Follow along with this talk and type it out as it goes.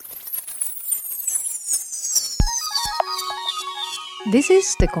This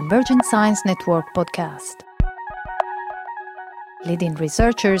is the Convergent Science Network podcast. Leading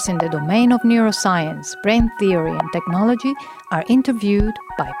researchers in the domain of neuroscience, brain theory, and technology are interviewed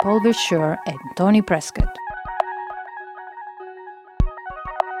by Paul Verschure and Tony Prescott.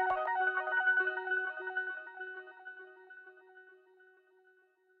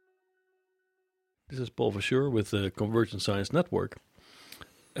 This is Paul Verschure with the Convergent Science Network.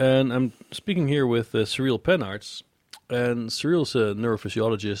 And I'm speaking here with Cyril Penarts. And Cyril's a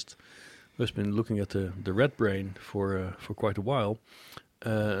neurophysiologist who has been looking at the rat brain for quite a while.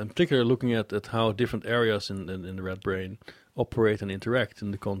 In particular, looking at how different areas in the rat brain operate and interact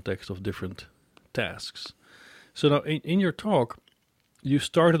in the context of different tasks. So now, in your talk, you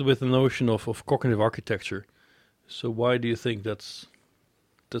started with the notion of cognitive architecture. So why do you think that's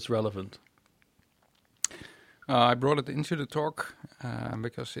relevant? I brought it into the talk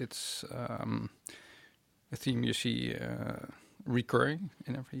because it's a theme you see recurring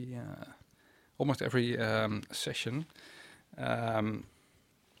in almost every session, and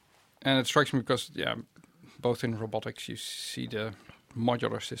it strikes me because both in robotics you see the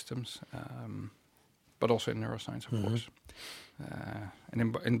modular systems, but also in neuroscience, of course,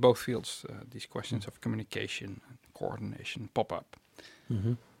 and in both fields these questions of communication and coordination pop up.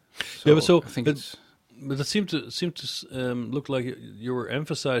 So I think But it seemed to look like you were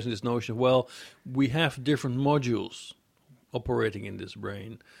emphasizing this notion of, well, we have different modules operating in this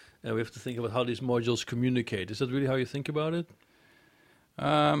brain, and we have to think about how these modules communicate. Is that really how you think about it?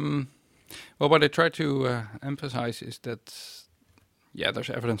 Well, what I try to emphasize is that, there's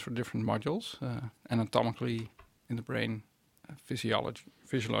evidence for different modules, anatomically in the brain,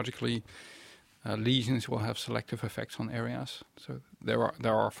 physiologically. Lesions will have selective effects on areas, so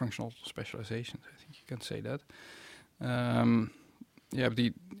there are functional specializations. I think you can say that.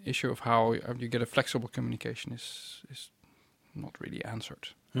 The issue of how you get a flexible communication is not really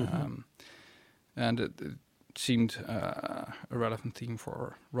answered, and it seemed a relevant theme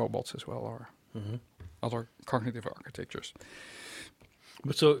for robots as well, or other cognitive architectures.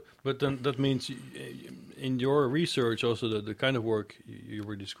 But then that means in your research also the kind of work you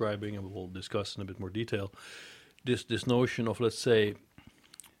were describing, and we'll discuss in a bit more detail, this notion of, let's say,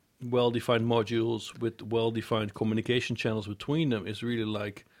 well-defined modules with well-defined communication channels between them is really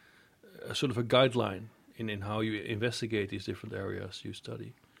like a sort of a guideline in how you investigate these different areas you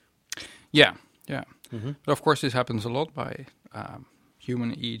study. Yeah. But of course this happens a lot by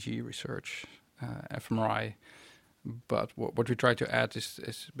human EEG research, fMRI. But what we try to add is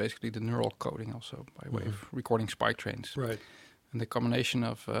basically the neural coding also by way of recording spike trains. Right. And the combination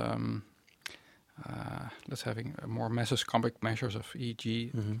of having more mesoscopic measures of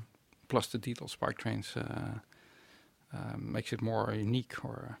EEG plus the detailed spike trains makes it more unique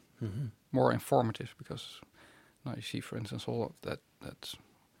or more informative, because now you see, for instance, all of that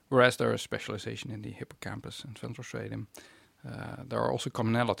whereas there is specialization in the hippocampus and ventral striatum, there are also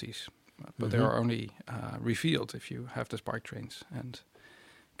commonalities. But they are only revealed if you have the spike trains and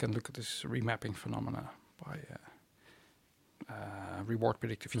can look at this remapping phenomena by reward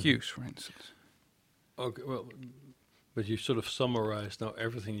predictive cues, for instance. Okay, well, but you sort of summarized now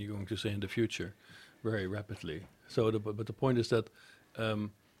everything you're going to say in the future very rapidly. So, but the point is that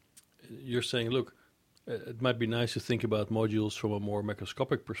you're saying, look, it might be nice to think about modules from a more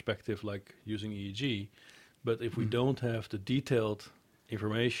macroscopic perspective, like using EEG, but if we don't have the detailed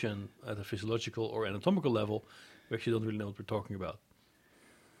information at a physiological or anatomical level, we actually don't really know what we're talking about.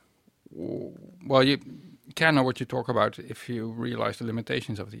 Well, you can know what you talk about if you realize the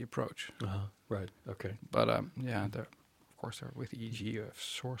limitations of the approach. Right, okay. But of course, with EEG you have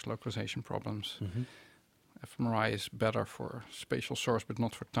source localization problems. fMRI is better for spatial source, but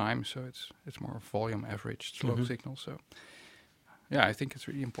not for time, so it's more volume averaged slope signal. So I think it's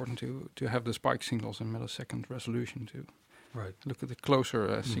really important to have the spike signals in millisecond resolution to look at the closer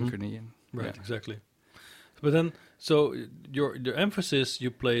synchrony. And, exactly. But then, so your emphasis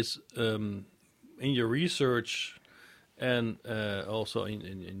you place in your research and also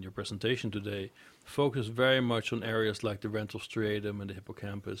in your presentation today focus very much on areas like the ventral striatum and the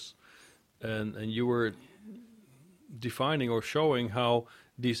hippocampus, and you were defining or showing how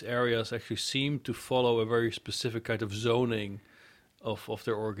these areas actually seem to follow a very specific kind of zoning of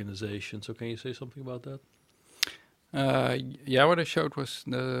their organization. So can you say something about that? What I showed was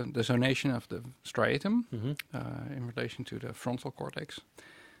the zonation of the striatum in relation to the frontal cortex.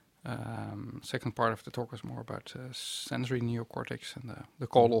 Second part of the talk was more about sensory neocortex and the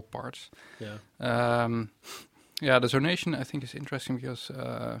caudal parts. The zonation I think is interesting because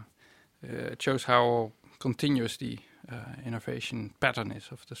it shows how continuous the innervation pattern is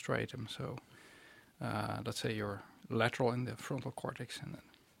of the striatum. So let's say you're lateral in the frontal cortex, and then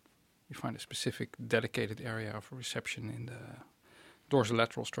you find a specific dedicated area of reception in the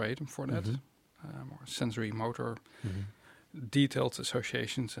dorsolateral striatum for that, more sensory motor, detailed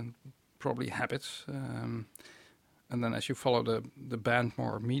associations and probably habits. And then as you follow the band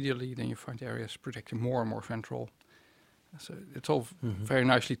more medially, then you find areas projecting more and more ventral. So it's all very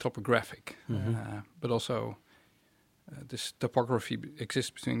nicely topographic, but also this topography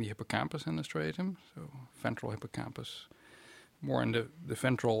exists between the hippocampus and the striatum. So ventral hippocampus, more in the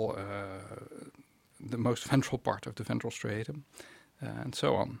ventral, the most ventral part of the ventral striatum, and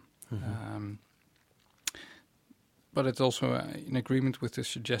so on. But it's also in agreement with the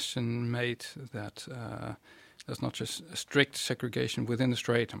suggestion made that there's not just a strict segregation within the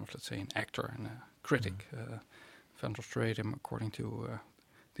striatum of, let's say, an actor and a critic. Ventral striatum, according to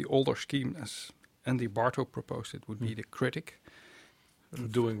the older scheme, as Andy Bartow proposed, it would be the critic.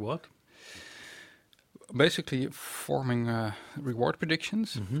 Doing what? Basically forming reward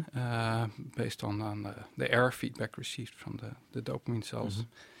predictions based on the air feedback received from the dopamine cells.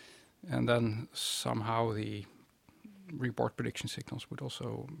 And then somehow the reward prediction signals would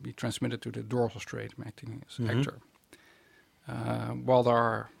also be transmitted to the dorsal striatum acting as actor. While there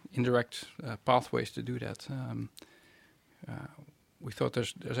are indirect pathways to do that, we thought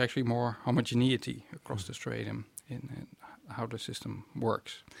there's actually more homogeneity across the striatum in how the system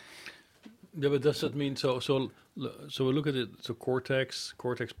works. Yeah, but does that mean so we look at it? So cortex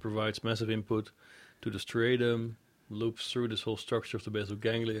provides massive input to the striatum, loops through this whole structure of the basal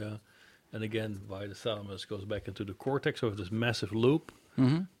ganglia, and again via the thalamus goes back into the cortex. So if this massive loop,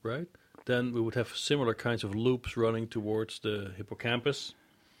 right? Then we would have similar kinds of loops running towards the hippocampus,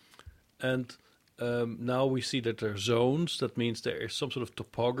 and now we see that there are zones. That means there is some sort of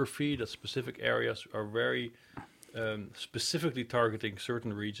topography that specific areas are very specifically targeting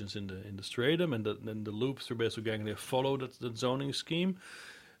certain regions in the striatum, and then the loops through basal ganglia follow that zoning scheme.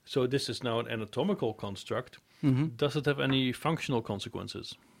 So this is now an anatomical construct. Does it have any functional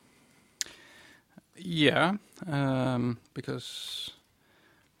consequences? Yeah, because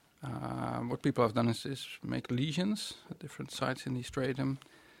what people have done is make lesions at different sites in the striatum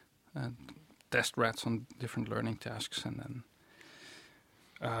and test rats on different learning tasks, and then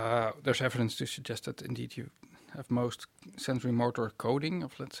there's evidence to suggest that indeed you have most sensory motor coding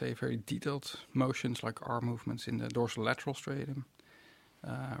of, let's say, very detailed motions like arm movements in the dorsolateral striatum,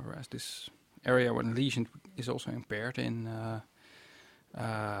 whereas this area when lesion is also impaired in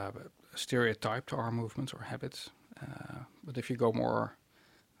stereotyped arm movements or habits. But if you go more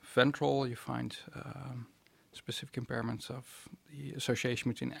ventral, you find specific impairments of the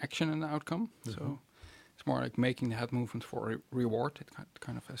association between action and outcome. So it's more like making the head movement for reward. That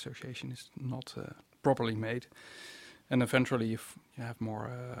kind of association is not properly made. And eventually you have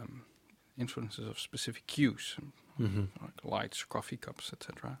more influences of specific cues, like lights, coffee cups,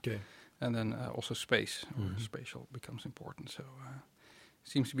 etc. Okay. And then also space, or spatial becomes important. So it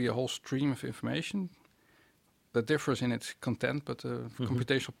seems to be a whole stream of information that differs in its content, but the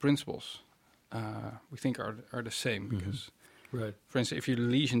computational principles we think are the same. Because, right, for instance, if you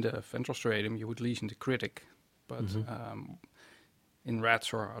lesion the ventral striatum, you would lesion the critic. But in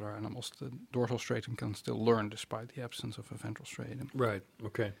rats or other animals, the dorsal striatum can still learn despite the absence of a ventral striatum. Right.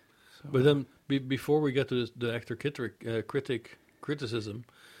 Okay. So, But then, before we get to the actor critic criticism,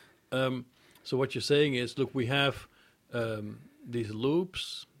 so what you're saying is, look, we have these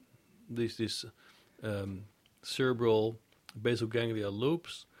loops, these cerebral basal ganglia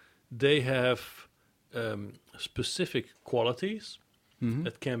loops. They have specific qualities.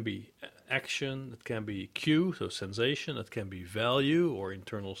 It can be action, it can be cue, so sensation, it can be value or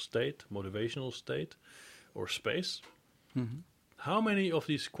internal state, motivational state, or space. How many of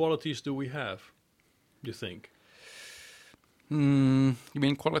these qualities do we have, do you think? you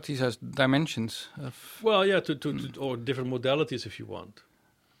mean qualities as dimensions of? Well, yeah, or different modalities if you want.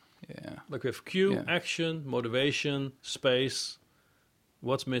 Yeah. Like we have cue, action, motivation, space.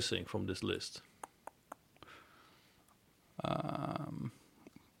 What's missing from this list?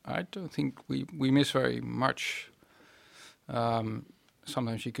 I don't think we miss very much.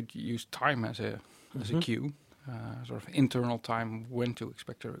 Sometimes you could use time as a cue, sort of internal time when to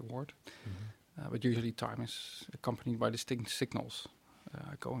expect a reward. But usually time is accompanied by distinct signals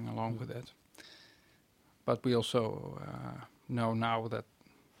going along with it. But we also know now that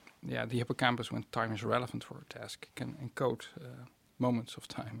the hippocampus, when time is relevant for a task, can encode moments of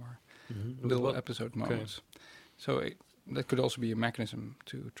time or little episode moments. So that could also be a mechanism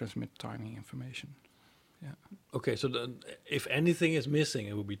to transmit timing information. Yeah. Okay, so if anything is missing,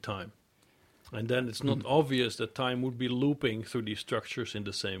 it would be time. And then it's not obvious that time would be looping through these structures in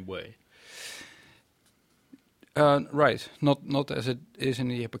the same way. Right, not as it is in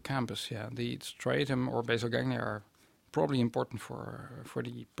the hippocampus. Yeah, the striatum or basal ganglia are probably important for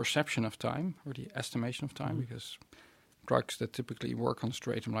the perception of time or the estimation of time, because drugs that typically work on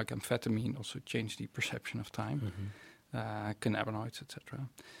striatum, like amphetamine, also change the perception of time. Cannabinoids, etc.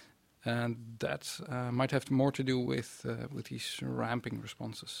 And that might have more to do with these ramping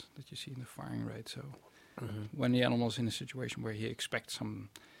responses that you see in the firing rate. So when the animal is in a situation where he expects some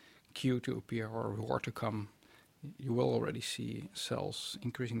cue to appear or reward to come, you will already see cells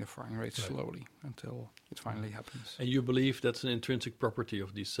increasing the firing rate slowly until it finally happens. And you believe that's an intrinsic property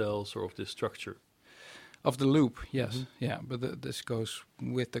of these cells or of this structure? Of the loop, yes. Yeah, but this goes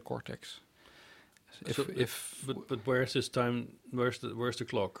with the cortex. But where's this time? Where's the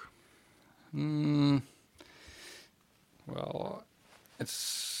clock? Well,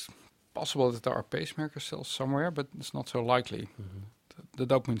 it's possible that there are pacemaker cells somewhere, but it's not so likely. The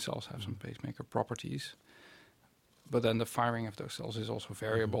dopamine cells have some pacemaker properties, but then the firing of those cells is also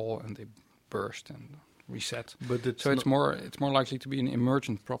variable, and they burst and reset. But it's more likely to be an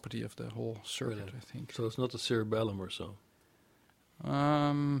emergent property of the whole circuit, I think. So it's not the cerebellum or so.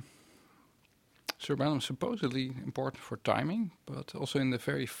 Cerebellum is supposedly important for timing, but also in the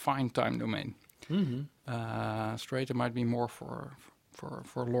very fine time domain. Striatum might be more for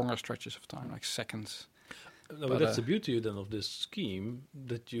longer stretches of time, like seconds. No, but that's the beauty then of this scheme,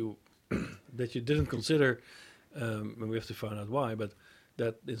 that you that you didn't consider, and we have to find out why, but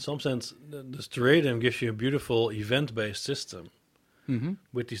that in some sense the striatum gives you a beautiful event-based system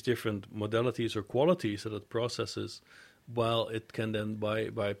with these different modalities or qualities that it processes, while it can then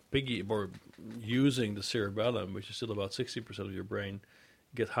by using the cerebellum, which is still about 60% of your brain,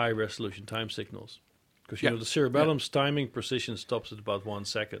 get high resolution time signals. Because you know the cerebellum's timing precision stops at about 1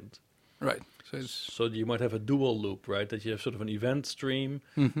 second. Right. So you might have a dual loop, right? That you have sort of an event stream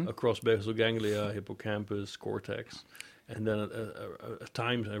across basal ganglia, hippocampus, cortex, and then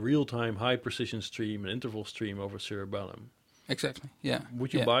a real-time high-precision stream, an interval stream over cerebellum. Exactly. Yeah.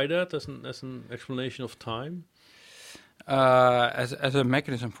 Would you buy that as an explanation of time? As a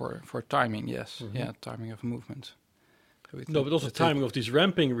mechanism for timing, yes. Yeah, timing of movement. No, but also timing of these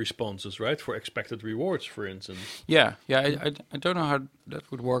ramping responses, right? For expected rewards, for instance. Yeah. I don't know how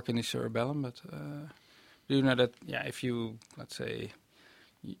that would work in the cerebellum, but do you know that, if you, let's say,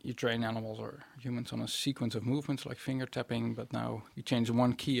 you train animals or humans on a sequence of movements like finger tapping, but now you change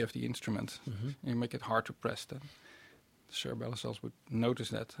one key of the instrument, and you make it hard to press, then the cerebellum cells would notice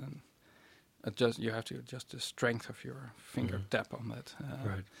that, and you have to adjust the strength of your finger tap on that.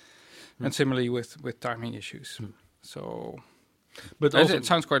 Right. And similarly with timing issues. So, but it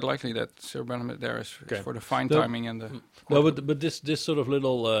sounds quite likely that cerebellum there is for the fine timing and the. No, but this sort of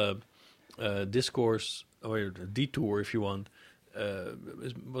little discourse or detour, if you want,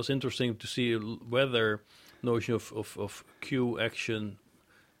 was interesting to see whether notion of cue, action,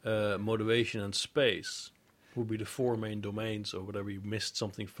 motivation, and space would be the four main domains, or whether we missed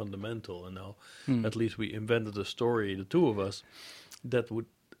something fundamental. And now, at least we invented a story, the two of us, that would,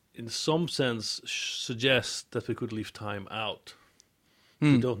 in some sense, suggest that we could leave time out.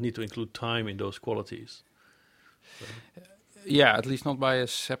 We don't need to include time in those qualities. So. Yeah, at least not by a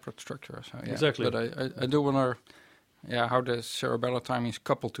separate structure. So, yeah. Exactly. But I do wonder, how the cerebellar timing is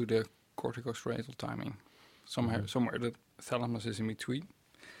coupled to the corticostriatal timing. Somewhere the thalamus is in between.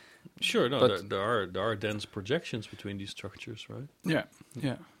 Sure, no, but there are dense projections between these structures, right? Yeah.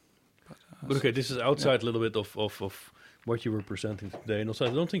 But okay, this is outside a little bit of what you were presenting today. And also,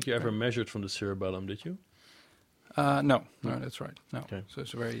 I don't think you ever measured from the cerebellum, did you? No, that's right. No, okay. So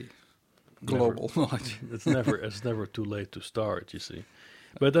it's a very global knowledge. It's never too late to start, you see.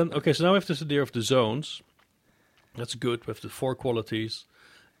 But then, okay, so now we have this idea of the zones. That's good. We have the four qualities.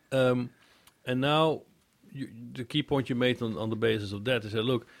 And now the key point you made on the basis of that is that,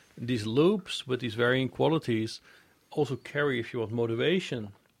 look, these loops with these varying qualities also carry, if you want,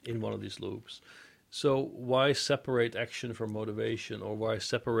 motivation in one of these loops. So why separate action from motivation, or why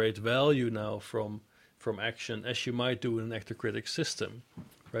separate value now from action, as you might do in an actor-critic system,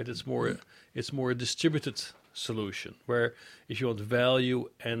 right? It's more a distributed solution, where if you want, value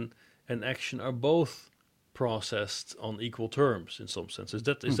and action are both processed on equal terms in some sense. Is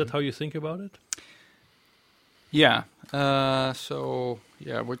that how you think about it? Yeah.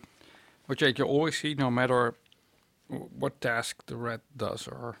 What you always see, no matter what task the rat does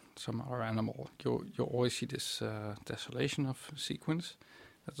or some other animal, you'll always see this tessellation of sequence.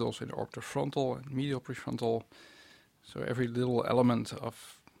 That's also in the orbitofrontal and medial prefrontal. So every little element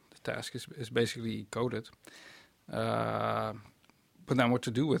of the task is basically coded. But then what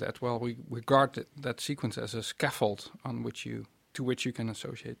to do with that? Well, we regard that sequence as a scaffold to which you can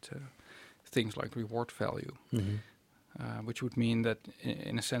associate things like reward value, Mm-hmm. which would mean that,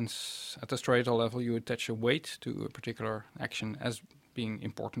 in a sense, at the striatal level, you attach a weight to a particular action as being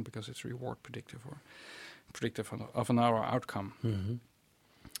important because it's reward predictive or predictive of an outcome.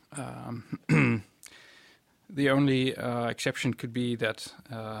 Mm-hmm. The only exception could be that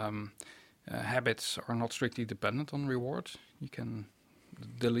habits are not strictly dependent on reward. You can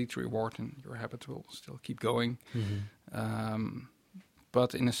delete reward and your habit will still keep going. Mm-hmm.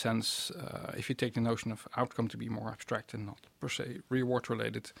 But in a sense, if you take the notion of outcome to be more abstract and not per se reward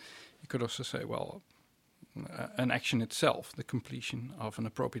related, you could also say, well, an action itself, the completion of an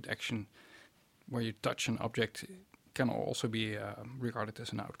appropriate action where you touch an object, can also be regarded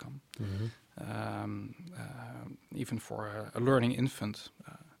as an outcome. Mm-hmm. Even for a learning infant,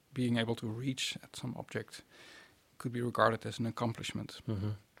 being able to reach at some object could be regarded as an accomplishment. Mm-hmm.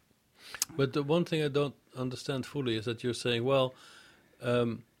 But the one thing I don't understand fully is that you're saying, well,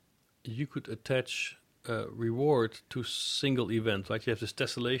 you could attach reward to single event, like you have this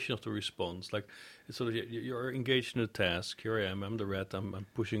tessellation of the response, like it's sort of you're engaged in a task. Here I am, I'm the rat, I'm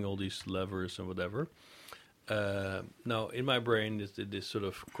pushing all these levers and whatever. Now in my brain is this sort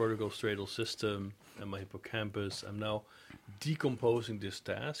of cortical striatal system and my hippocampus. I'm now decomposing this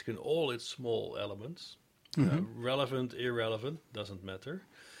task in all its small elements, relevant, irrelevant, doesn't matter.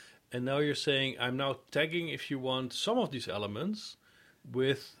 And now you're saying I'm now tagging, if you want, some of these elements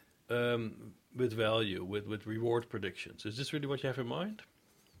with value, with reward predictions. Is this really what you have in mind?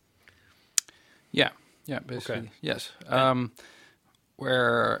 Yeah, basically, Okay. yes.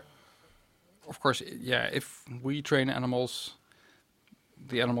 Where, of course, if we train animals,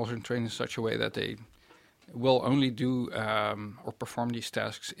 the animals are trained in such a way that they will only do or perform these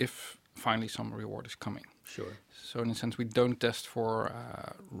tasks if finally some reward is coming. Sure. So in a sense, we don't test for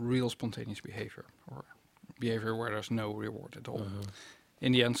real spontaneous behavior or behavior where there's no reward at all. Uh-huh.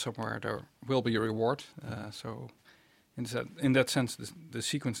 In the end, somewhere there will be a reward. So in that sense, the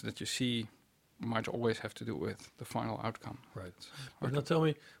sequence that you see might always have to do with the final outcome. Right. But now tell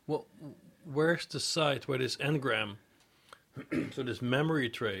me, well, where's the site where this engram, so this memory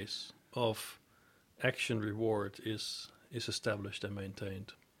trace of action reward is established and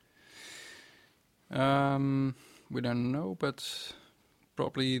maintained? We don't know, but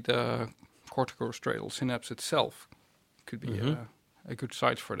probably the corticostriatal synapse itself could be a good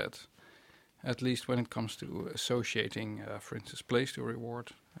site for that. At least when it comes to associating, for instance, place to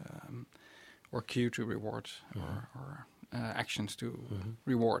reward, or cue to reward, or actions to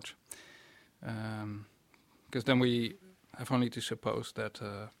reward. Because then we have only to suppose that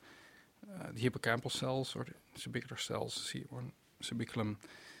the hippocampal cells or the subicular cells, subiculum,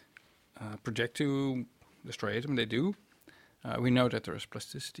 project to the striatum. They do. We know that there is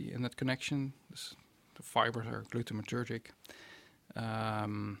plasticity in that connection. The fibers are glutamatergic.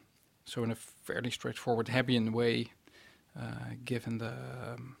 So in a fairly straightforward Hebbian way, given the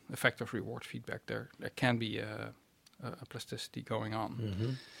effect of reward feedback, there can be a plasticity going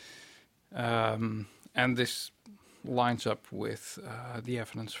on. And this lines up with the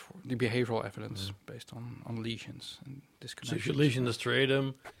evidence, for the behavioral evidence based on lesions and disconnections. So if you lesion the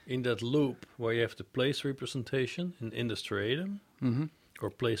striatum in that loop where you have the place representation in the striatum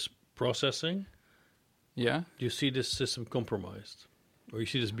or place processing, you see this system compromised, or you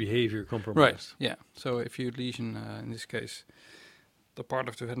see this behavior compromised. Right, yeah. So if you lesion, in this case, the part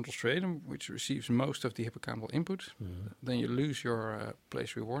of the ventral striatum which receives most of the hippocampal input, then you lose your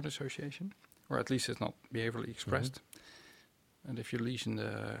place-reward association, or at least it's not behaviorally expressed. And if you lesion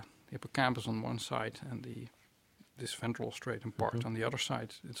the hippocampus on one side and this ventral striatum part on the other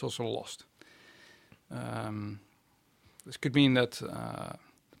side, it's also lost. This could mean that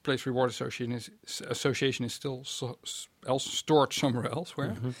place-reward association is still stored somewhere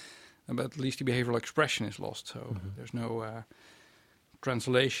elsewhere, but at least the behavioral expression is lost. So there's no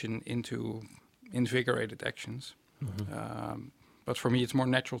translation into invigorated actions. But for me, it's more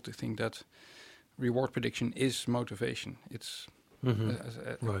natural to think that reward prediction is motivation. It's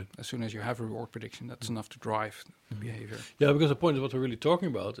as soon as you have a reward prediction, that's enough to drive the behavior. Yeah, because the point of what we're really talking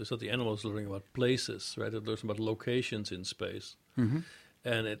about is that the animal is learning about places, right? It learns about locations in space.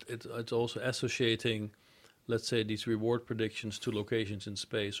 And it's also associating, let's say, these reward predictions to locations in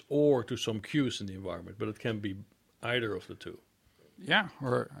space or to some cues in the environment. But it can be either of the two. Yeah,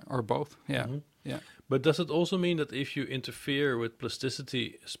 or both. Yeah, yeah. But does it also mean that if you interfere with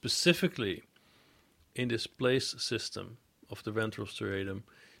plasticity specifically in this place system of the ventral striatum,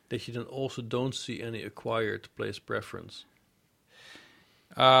 that you then also don't see any acquired place preference?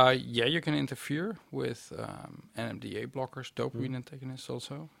 Yeah, you can interfere with NMDA blockers, dopamine antagonists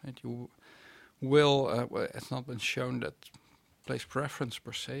also, and you will. Well, it's not been shown that place preference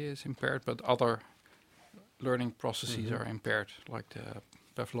per se is impaired, but other learning processes are impaired, like the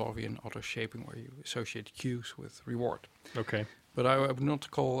Pavlovian auto shaping, where you associate cues with reward. Okay. But I would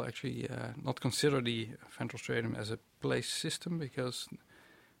not call not consider the ventral striatum as a place system, because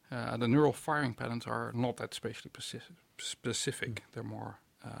the neural firing patterns are not that spatially specific. They're more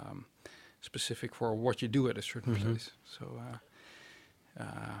specific for what you do at a certain place. So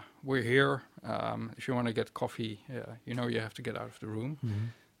we're here. If you want to get coffee, you have to get out of the room.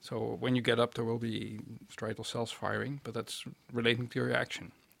 So when you get up, there will be striatal cells firing, but that's relating to your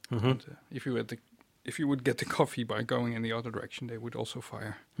action. And, if you would get the coffee by going in the other direction, they would also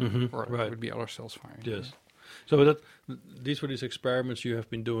fire, or there would be other cells firing. Yes. Yeah. So these were these experiments you have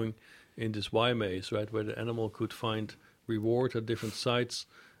been doing in this Y maze, right, where the animal could find reward at different sites.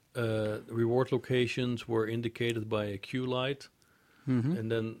 Reward locations were indicated by a cue light,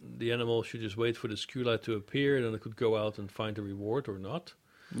 and then the animal should just wait for this cue light to appear, and then it could go out and find the reward or not.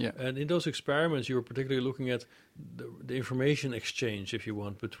 Yeah. And in those experiments, you were particularly looking at the information exchange, if you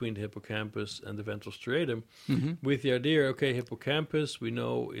want, between the hippocampus and the ventral striatum, with the idea, okay, hippocampus we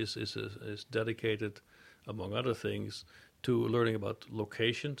know is dedicated, among other things, to learning about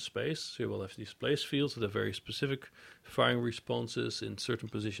location, space. So you will have these place fields that have very specific firing responses in certain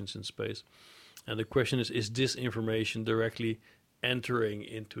positions in space. And the question is this information directly entering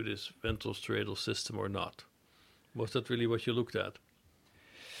into this ventral striatal system or not? Was that really what you looked at?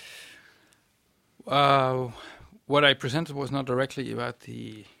 What I presented was not directly about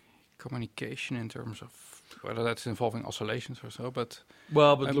the communication in terms of whether that's involving oscillations or so, but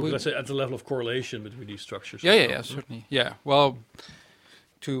let's say at the level of correlation between these structures. Yeah, certainly. Yeah, well,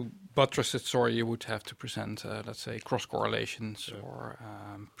 to buttress it, story, you would have to present, let's say, cross correlations, or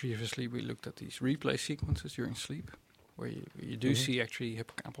previously we looked at these replay sequences during sleep, where you do see actually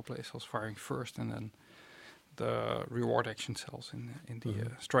hippocampal place cells firing first, and then the reward action cells in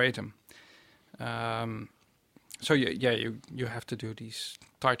the striatum. So you have to do these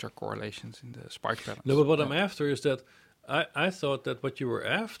tighter correlations in the spike patterns. No, but what I'm after is that I thought that what you were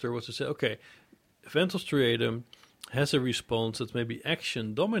after was to say, okay, ventral striatum has a response that's maybe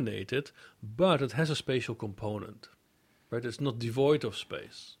action dominated, but it has a spatial component, right? It's not devoid of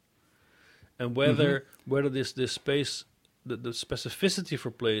space. And whether this space, the specificity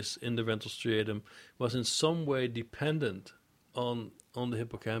for place in the ventral striatum was in some way dependent on the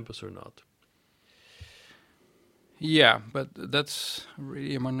hippocampus or not. Yeah, but that's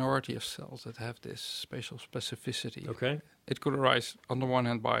really a minority of cells that have this spatial specificity. Okay. It could arise, on the one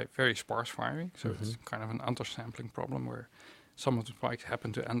hand, by very sparse firing, so it's kind of an undersampling problem where some of the spikes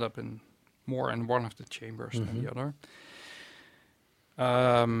happen to end up in more in one of the chambers than the other.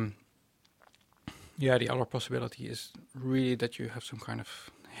 The other possibility is really that you have some kind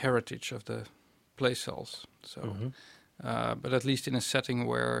of heritage of the place cells. So. But at least in a setting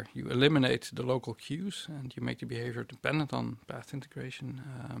where you eliminate the local cues and you make the behavior dependent on path integration,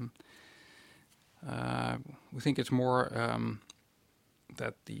 we think it's more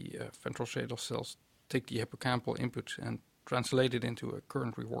that the ventral striatal cells take the hippocampal input and translate it into a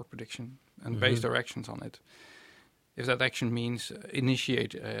current reward prediction and base their actions on it. If that action means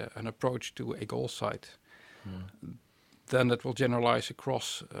initiate an approach to a goal site, then that will generalize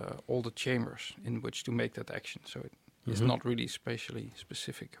across all the chambers in which to make that action. So it's not really spatially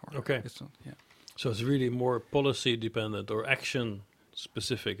specific. It's not, So it's really more policy dependent or action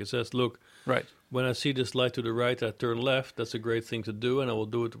specific. It says, look, right, when I see this light to the right, I turn left. That's a great thing to do, and I will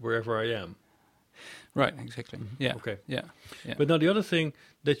do it wherever I am. Right, exactly. Yeah. Okay. Yeah. But now the other thing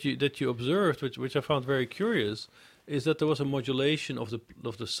that you observed, which I found very curious, is that there was a modulation of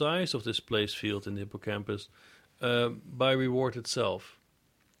the size of this place field in the hippocampus by reward itself.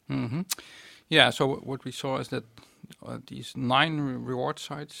 Yeah. So what we saw is that these 9 reward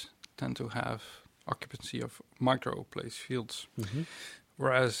sites tend to have occupancy of micro place fields,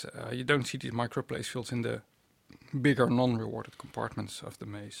 whereas you don't see these micro place fields in the bigger non-rewarded compartments of the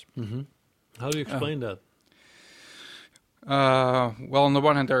maze. How do you explain that? Well, on the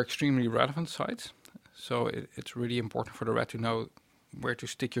one hand, they're extremely relevant sites, so it's really important for the rat to know where to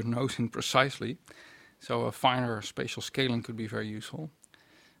stick your nose in precisely. So a finer spatial scaling could be very useful.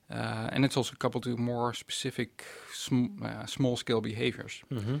 And it's also coupled to more specific small-scale behaviors.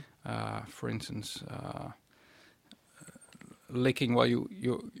 For instance, licking while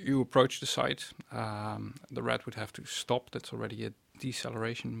you approach the site. The rat would have to stop. That's already a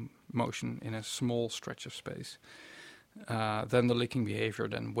deceleration motion in a small stretch of space. Then the licking behavior,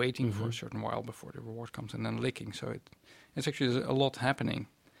 then waiting for a certain while before the reward comes, and then licking. So it's actually a lot happening.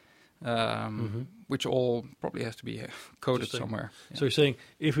 Which all probably has to be coded somewhere. So you're saying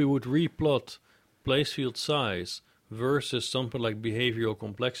if we would replot place field size versus something like behavioral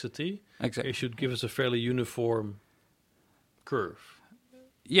complexity, Exactly. it should give us a fairly uniform curve.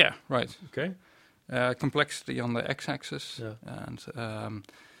 Yeah, right. Okay. Complexity on the x-axis Yeah. and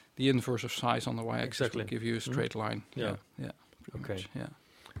the inverse of size on the y-axis Exactly. will give you a straight line. Yeah. Pretty Okay. much, yeah.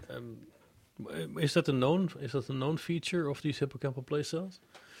 Is that a known feature of these hippocampal place cells?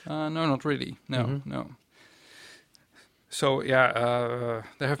 No, not really. No, Mhm. no. So there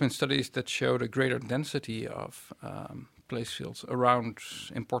have been studies that showed a greater density of place fields around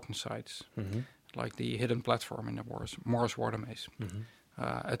important sites, like the hidden platform in the Morris water maze.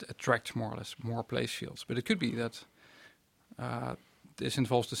 Attract more or less more place fields, but it could be that this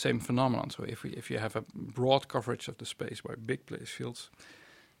involves the same phenomenon. So if you have a broad coverage of the space by big place fields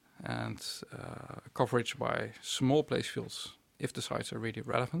and coverage by small place fields, if the sites are really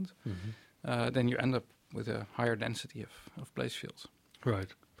relevant, then you end up with a higher density of place fields.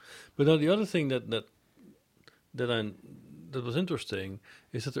 Right. But now the other thing that was interesting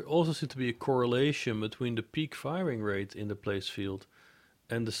is that there also seems to be a correlation between the peak firing rate in the place field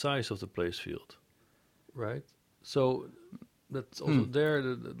and the size of the place field, right? So that's also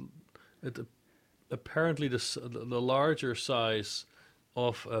there. Apparently, the larger size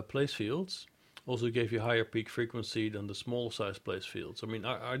of place fields also gave you higher peak frequency than the small size place fields. I mean,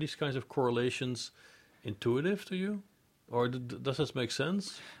 are these kinds of correlations intuitive to you, or does this make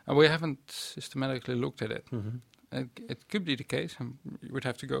sense? We haven't systematically looked at it. It could be the case, and you would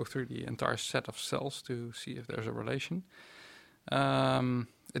have to go through the entire set of cells to see if there's a relation.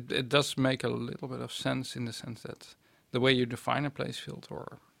 It does make a little bit of sense in the sense that the way you define a place field,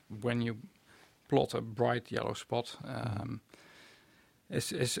 or when you plot a bright yellow spot,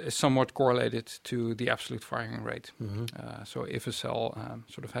 is somewhat correlated to the absolute firing rate. So if a cell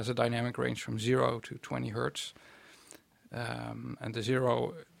sort of has a dynamic range from 0 to 20 hertz, and the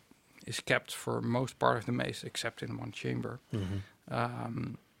 0 is kept for most part of the maze except in one chamber,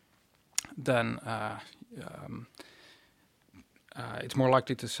 then it's more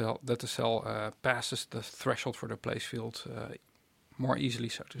likely that the cell passes the threshold for the place field more easily,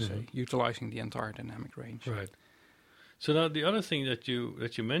 so to say, utilizing the entire dynamic range. Right. So now the other thing that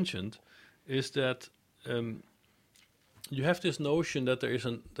you mentioned is that you have this notion that there's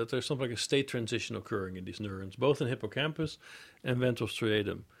something like a state transition occurring in these neurons, both in hippocampus and ventral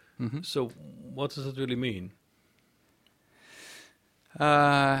striatum. So what does that really mean?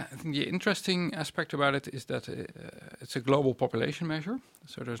 I think the interesting aspect about it is that it's a global population measure,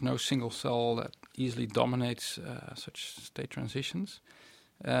 so there's no single cell that easily dominates such state transitions,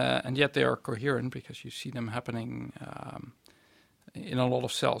 and yet they are coherent because you see them happening in a lot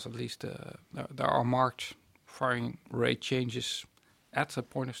of cells. At least there are marked firing rate changes at the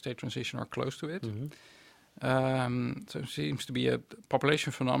point of state transition or close to it. So it seems to be a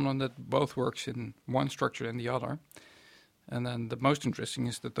population phenomenon that both works in one structure and the other. And then the most interesting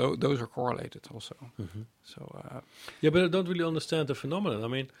is that those are correlated also. So yeah, but I don't really understand the phenomenon. I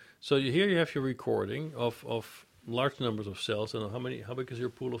mean, so here you have your recording of large numbers of cells, and how big is your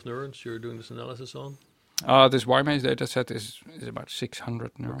pool of neurons you're doing this analysis on? This Y-maze data set is about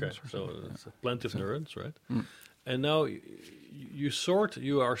 600 neurons. Okay, so it's plenty of neurons, right? And now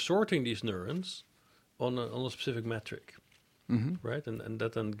you are sorting these neurons on a specific metric. Right, and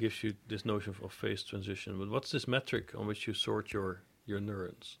that then gives you this notion of phase transition. But what's this metric on which you sort your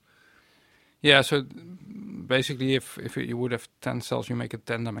neurons? Yeah, so basically, if you would have 10 cells, you make a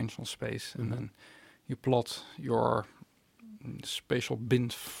 10-dimensional space, and then you plot your spatial bin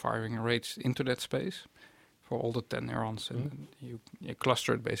firing rates into that space for all the 10 neurons, and you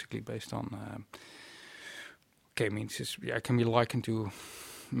cluster it basically based on. It can be likened to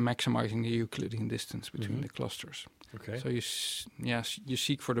maximizing the Euclidean distance between the clusters. Okay. So you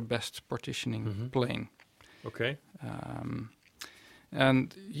seek for the best partitioning plane. Okay.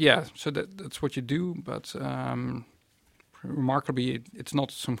 And so that's what you do, but remarkably, it's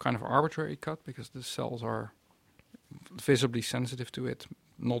not some kind of arbitrary cut because the cells are visibly sensitive to it.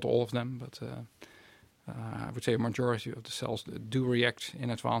 Not all of them, but I would say a majority of the cells do react in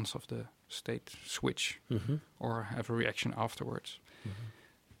advance of the state switch or have a reaction afterwards.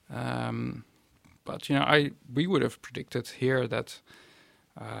 But we would have predicted here that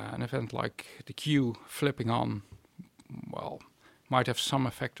an event like the Q flipping on, might have some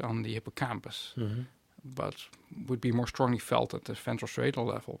effect on the hippocampus, but would be more strongly felt at the ventral striatal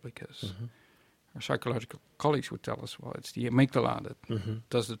level because our psychological colleagues would tell us, it's the amygdala that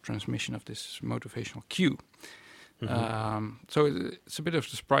does the transmission of this motivational cue. So it's a bit of a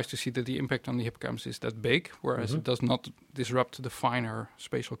surprise to see that the impact on the hippocampus is that big, whereas it does not disrupt the finer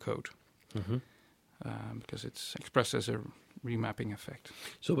spatial code. Because it's expressed as a remapping effect.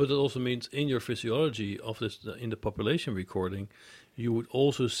 So, but it also means in your physiology of this, in the population recording, you would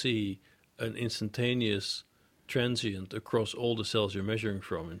also see an instantaneous transient across all the cells you're measuring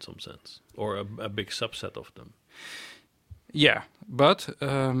from, in some sense, or a big subset of them. Yeah, but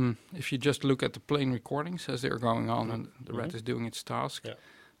if you just look at the plain recordings as they're going on and the rat is doing its task,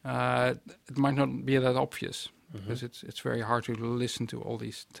 it might not be that obvious because it's very hard to listen to all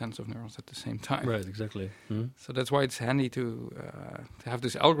these tens of neurons at the same time. Right, exactly. So that's why it's handy to have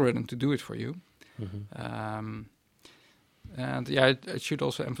this algorithm to do it for you. And yeah, I should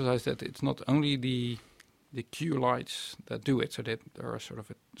also emphasize that it's not only the cue lights that do it, so that there are sort of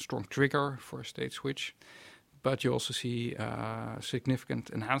a strong trigger for a state switch, but you also see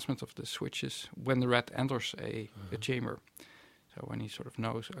significant enhancement of the switches when the rat enters a chamber. So when he sort of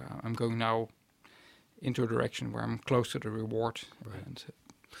knows, I'm going now into a direction where I'm close to the reward. Right. And,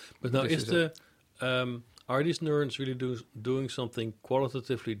 but now, are these neurons really doing something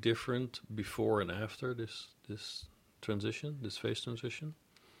qualitatively different before and after this transition, this phase transition?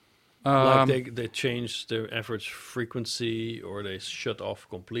 Like they change their average frequency, or they shut off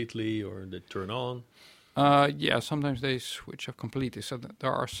completely, or they turn on? Yeah, sometimes they switch off completely. So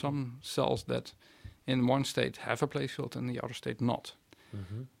there are some cells that in one state have a place field and the other state not.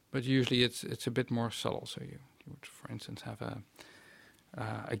 But usually it's a bit more subtle. So you would, for instance, have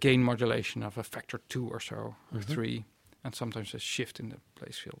a gain modulation of a factor 2 or so, or 3, and sometimes a shift in the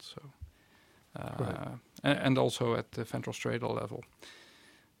place field. So and also at the ventral striatal level.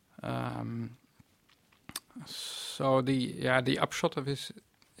 So the upshot of this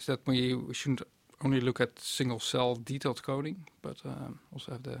is that we shouldn't only look at single cell detailed coding, but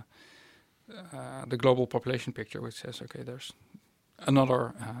also have the global population picture, which says, okay, there's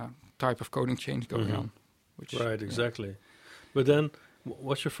another type of coding change going on. Which, right, exactly. Yeah. But then,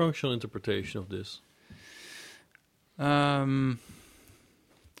 what's your functional interpretation of this? The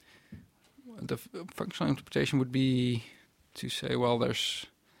functional interpretation would be to say, well, there's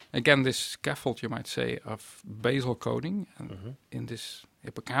again this scaffold, you might say, of basal coding, and in this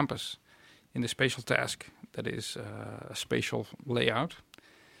hippocampus, in the spatial task, that is a spatial layout.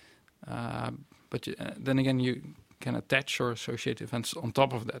 But then again, you can attach or associate events on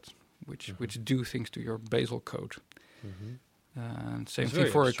top of that, which do things to your basal code. And same thing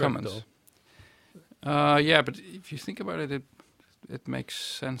for a comments. Yeah, but if you think about it, it makes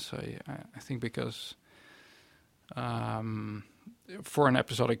sense. I think because for an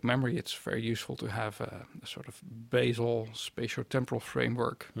episodic memory, it's very useful to have a sort of basal spatiotemporal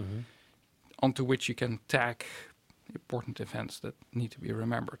framework onto which you can tag important events that need to be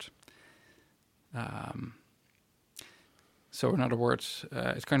remembered. So in other words,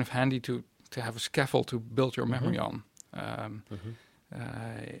 it's kind of handy to have a scaffold to build your memory on.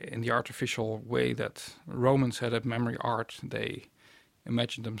 In the artificial way that Romans had a memory art, they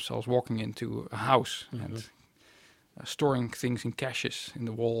imagined themselves walking into a house and storing things in caches in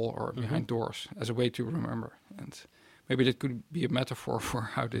the wall or behind doors as a way to remember. And maybe that could be a metaphor for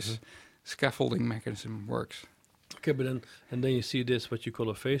how this scaffolding mechanism works. Okay, but then you see this, what you call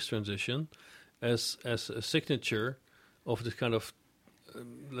a phase transition, as a signature of this kind of,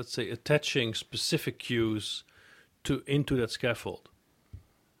 let's say, attaching specific cues into that scaffold.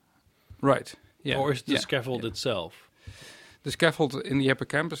 Right. Yeah. Or is the scaffold itself? The scaffold in the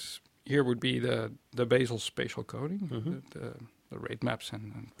hippocampus here would be the basal spatial coding, the rate maps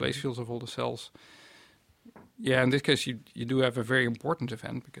and place fields of all the cells. Yeah, in this case, you do have a very important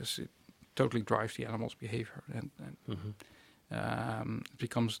event because it totally drives the animal's behavior, and it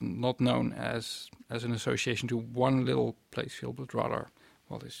becomes not known as an association to one little place field, but rather,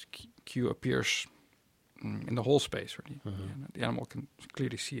 well, this cue appears in the whole space, really. And the animal can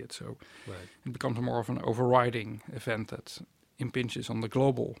clearly see it, so it becomes more of an overriding event that impinges on the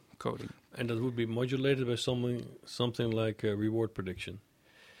global coding. And that would be modulated by something like a reward prediction,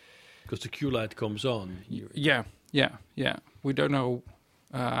 because the cue light comes on. Yeah. We don't know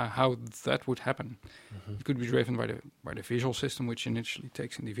how that would happen. It could be driven by the visual system, which initially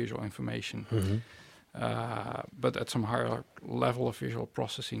takes in the visual information, but at some higher level of visual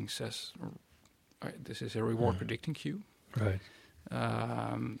processing says, this is a reward predicting cue. Right.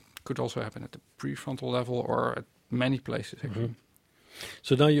 Could also happen at the prefrontal level or at many places, actually.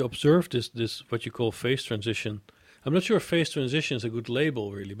 So now you observe this what you call phase transition. I'm not sure if phase transition is a good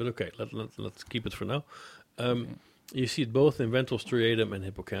label, really, but okay, let's keep it for now. You see it both in ventral striatum and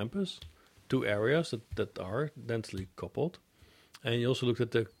hippocampus, two areas that are densely coupled. And you also looked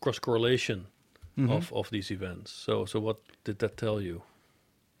at the cross-correlation of these events. So what did that tell you?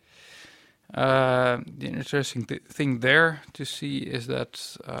 The interesting thing there to see is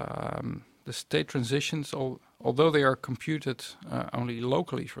that the state transitions although they are computed only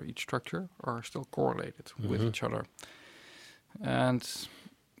locally for each structure, are still correlated with each other. And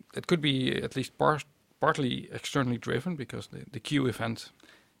it could be at least partly externally driven, because the queue event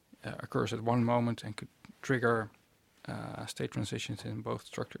occurs at one moment and could trigger state transitions in both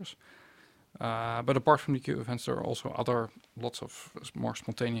structures. But apart from the queue events, there are also lots of more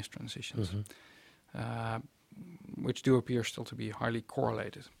spontaneous transitions, which do appear still to be highly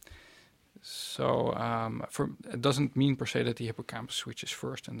correlated. So it doesn't mean per se that the hippocampus switches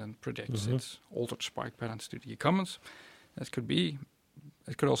first and then predicts its altered spike patterns to the accumbens.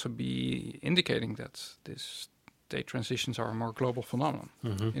 It could also be indicating that these state transitions are a more global phenomenon,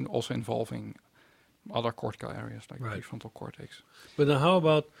 also involving other cortical areas like prefrontal cortex. But then how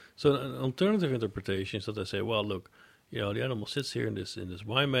about, so an alternative interpretation is that they say, well, look, the animal sits here in this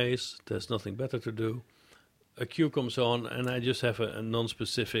Y maze, there's nothing better to do. A cue comes on, and I just have a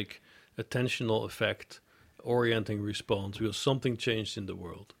non-specific attentional effect, orienting response, because something changed in the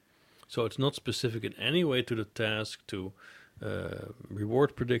world. So it's not specific in any way to the task, to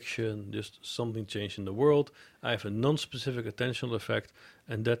reward prediction, just something changed in the world. I have a non-specific attentional effect,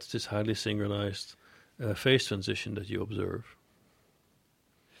 and that's this highly synchronized phase transition that you observe.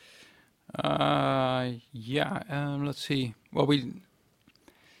 Let's see. Well, we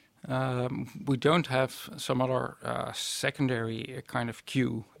don't have some other secondary kind of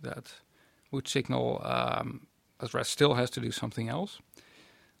cue that would signal that rest still has to do something else.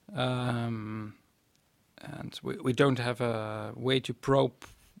 And we don't have a way to probe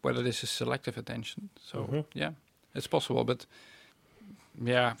whether this is selective attention. So, it's possible. But,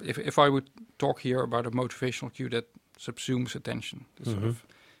 if I would talk here about a motivational cue that subsumes attention, it's sort of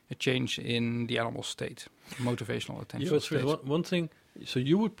a change in the animal state, motivational attention state. One thing, so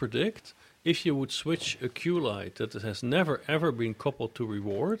you would predict, if you would switch a cue light that has never ever been coupled to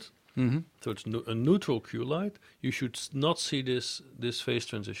reward, so it's a neutral cue light, you should not see this phase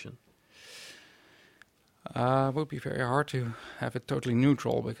transition. It would be very hard to have it totally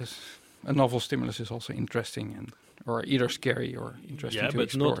neutral, because a novel stimulus is also interesting or either scary or interesting to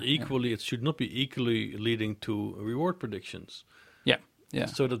explore. Not equally. It should not be equally leading to reward predictions. Yeah.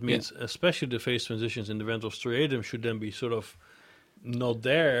 So that means, especially the phase transitions in the ventral striatum should then be sort of not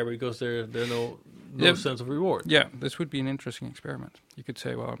there, because there are no sense of reward. Yeah, this would be an interesting experiment. You could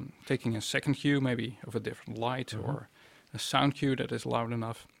say, well, I'm taking a second cue, maybe of a different light, or a sound cue that is loud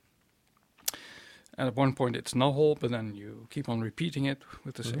enough. And at one point it's null, but then you keep on repeating it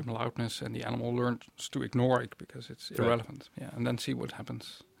with the same loudness, and the animal learns to ignore it because it's irrelevant. Yeah, and then see what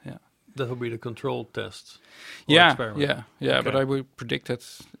happens. Yeah, that would be the control test. Experiment. Okay. But I would predict that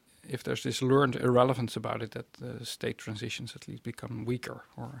if there's this learned irrelevance about it, that the state transitions at least become weaker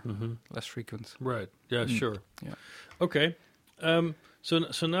or less frequent. Right. Yeah. Sure. Yeah. Okay.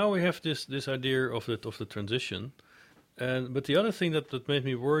 So now we have this idea of the transition. But the other thing that made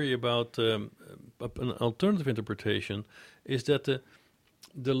me worry about an alternative interpretation is that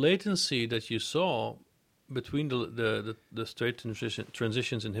the latency that you saw between the state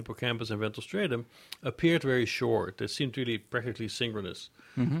transitions in hippocampus and ventral striatum appeared very short. They seemed really practically synchronous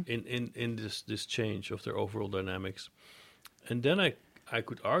in this change of their overall dynamics. And then I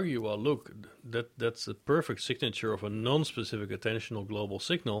could argue, well, look, that's a perfect signature of a non-specific attentional global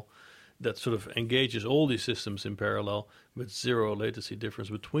signal that sort of engages all these systems in parallel with zero latency difference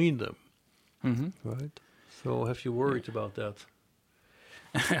between them. Right? So have you worried about that?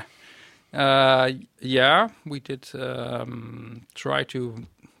 We did try to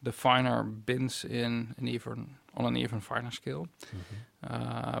define our bins on an even finer scale.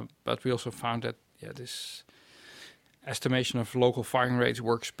 But we also found that this estimation of local firing rates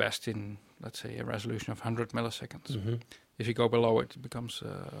works best in, let's say, a resolution of 100 milliseconds. If you go below it, it becomes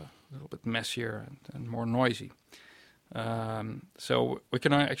a little bit messier and more noisy. So we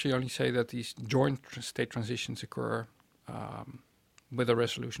can actually only say that these joint state transitions occur with a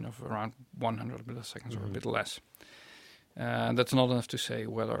resolution of around 100 milliseconds or a bit less. And that's not enough to say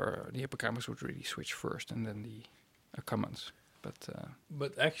whether the hippocampus would really switch first and then the accumbens.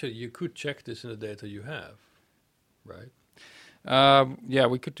 But actually, you could check this in the data you have, right?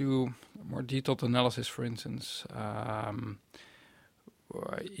 We could do more detailed analysis, for instance,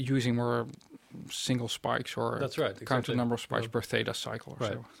 using more single spikes or count the number of spikes per theta cycle or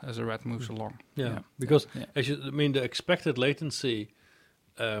so as the rat moves along. Because the expected latency,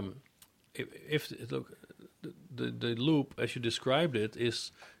 the loop as you described it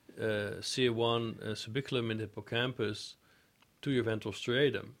is CA1 subiculum in the hippocampus to your ventral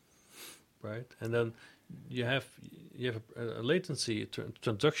striatum, right? And then you have a latency,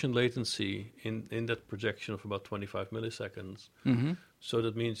 transaction latency in that projection of about 25 milliseconds. Mm-hmm. So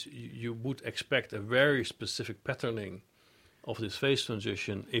that means you would expect a very specific patterning of this phase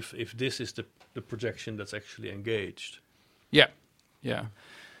transition if this is the projection that's actually engaged. Yeah.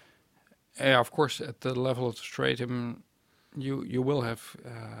 Of course, at the level of the stratum, you will have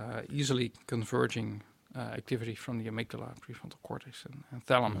easily converging activity from the amygdala, prefrontal cortex, and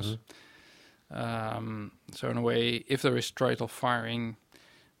thalamus. So in a way, if there is striatal firing,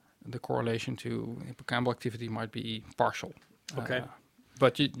 the correlation to hippocampal activity might be partial. Okay.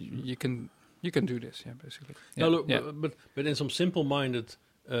 But you can do this, basically. Now look, but in some simple-minded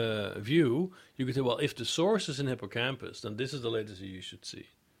view, you could say, well, if the source is in hippocampus, then this is the latency you should see.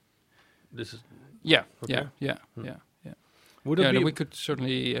 This is yeah. Would it be? We could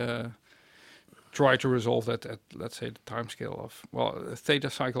certainly try to resolve that at, let's say, the time scale of, a theta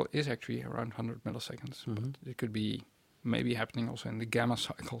cycle is actually around 100 milliseconds. But it could be maybe happening also in the gamma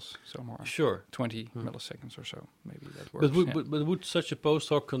cycles, so more 20 milliseconds or so. Maybe that works. But would such a post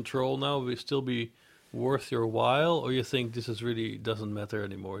hoc control now still be worth your while, or you think this is really doesn't matter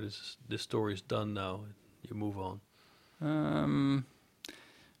anymore? This story is done now. You move on.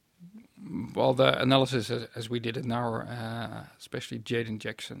 Well, the analysis as we did it now, especially Jaden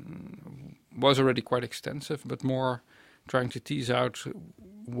Jackson, was already quite extensive, but more trying to tease out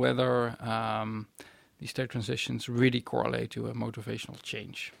whether these state transitions really correlate to a motivational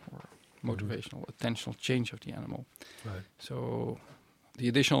change or motivational attentional change of the animal. Right. So the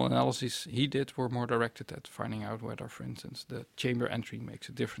additional analyses he did were more directed at finding out whether, for instance, the chamber entry makes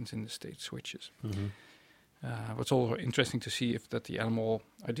a difference in the state switches. What's also interesting to see if that the animal,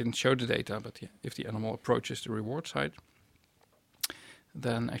 I didn't show the data, but if the animal approaches the reward site,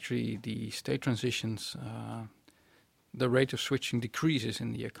 then actually the state transitions, the rate of switching decreases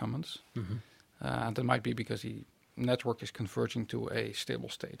in the accumbens. That might be because the network is converging to a stable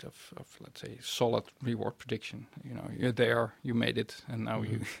state of let's say, solid reward prediction. You know, you're there, you made it, and now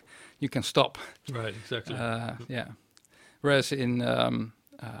you can stop. Right, exactly. Whereas in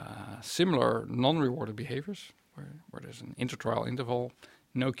similar non-rewarded behaviors, where there's an intertrial interval,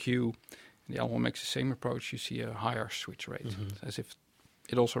 no cue, the animal makes the same approach, you see a higher switch rate, as if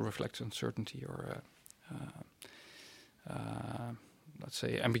it also reflects uncertainty or, let's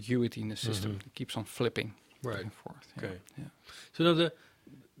say, ambiguity in the system. It keeps on flipping back and forth. Okay. Yeah. So now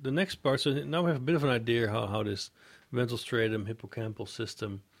the next part, so now we have a bit of an idea how this ventral stratum hippocampal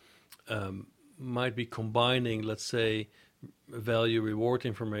system might be combining, let's say, value reward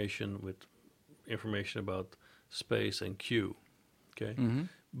information with information about space and cue. Okay.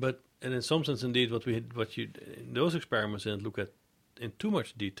 But and in some sense, indeed, what you in those experiments didn't look at in too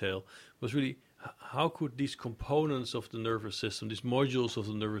much detail was really how could these components of the nervous system, these modules of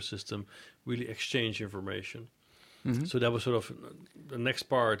the nervous system, really exchange information. So that was sort of the next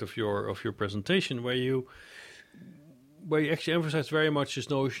part of your presentation, where you actually emphasized very much this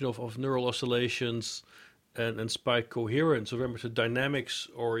notion of neural oscillations and spike coherence, so very much a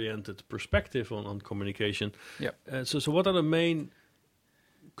dynamics-oriented perspective on communication. Yeah. So what are the main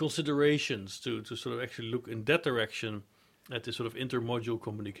considerations to sort of actually look in that direction at this sort of intermodule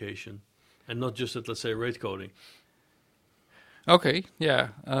communication, and not just at, let's say, rate coding? Okay, yeah.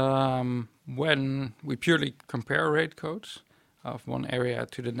 When we purely compare rate codes of one area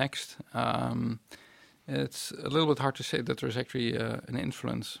to the next, it's a little bit hard to say that there's actually an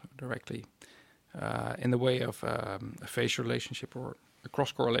influence directly. In the way of a phase relationship or a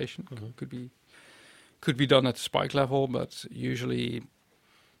cross correlation could be done at the spike level, but usually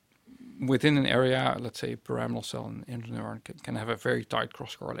within an area, let's say pyramidal cell and interneuron can have a very tight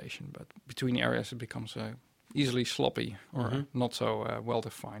cross correlation, but between areas it becomes easily sloppy or not so well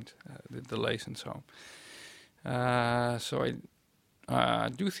defined, the delays and so on. So I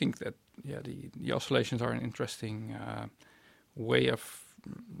do think that the oscillations are an interesting way of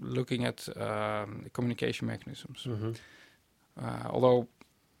looking at the communication mechanisms. Although,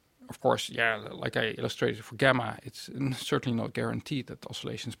 of course, like I illustrated for gamma, it's certainly not guaranteed that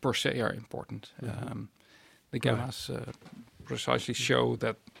oscillations per se are important. The gammas precisely show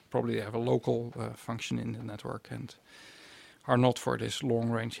that probably they have a local function in the network and are not for this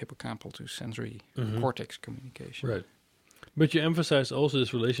long-range hippocampal to sensory cortex communication. Right. But you emphasize also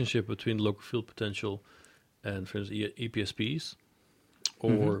this relationship between local field potential and, for instance, EPSPs,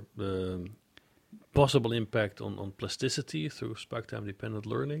 or the possible impact on plasticity through spike time dependent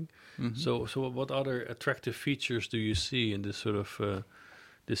learning. So what other attractive features do you see in this sort of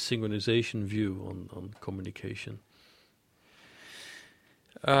this synchronization view on communication?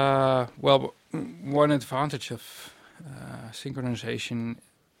 Well, one advantage of synchronization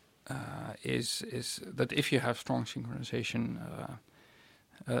is that if you have strong synchronization,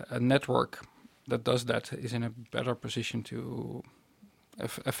 a network that does that is in a better position to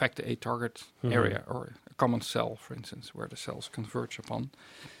affect a target area or a common cell, for instance, where the cells converge upon.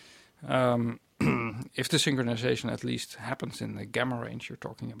 If the synchronization at least happens in the gamma range, you're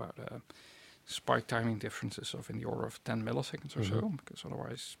talking about spike timing differences of in the order of 10 milliseconds or so, because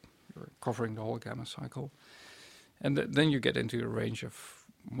otherwise you're covering the whole gamma cycle. And then you get into a range of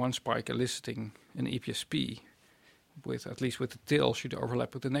one spike eliciting an EPSP with, at least with the tail, should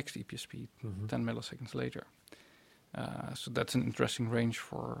overlap with the next EPSP 10 milliseconds later. So that's an interesting range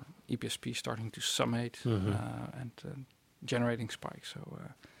for EPSP starting to summate and generating spikes. So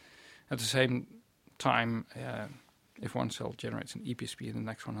at the same time, if one cell generates an EPSP and the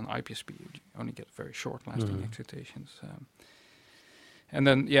next one an IPSP, you only get very short lasting excitations. And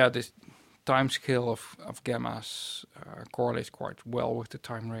then, this time scale of gammas correlates quite well with the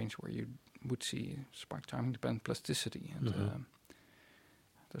time range where you would see spike timing dependent plasticity. And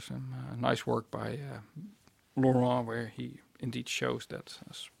there's some nice work by Laurent where he indeed shows that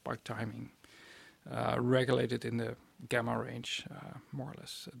spike timing regulated in the gamma range more or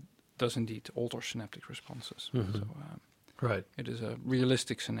less does indeed alter synaptic responses. So right, it is a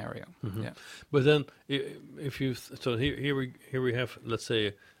realistic scenario. Yeah, but then if you so here we have, let's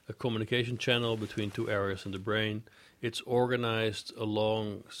say, a communication channel between two areas in the brain. It's organized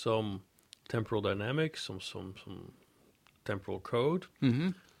along some temporal dynamics, some temporal code.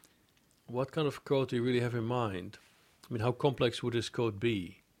 What kind of code do you really have in mind? I mean, how complex would this code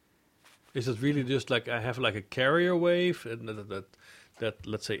be? Is it really just like I have like a carrier wave and that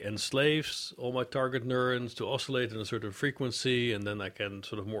let's say enslaves all my target neurons to oscillate in a certain frequency, and then I can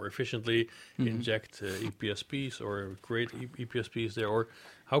sort of more efficiently inject EPSPs or create EPSPs there? Or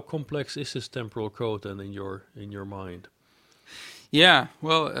how complex is this temporal code then in your mind? Yeah,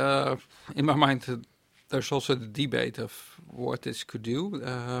 well, in my mind, there's also the debate of what this could do.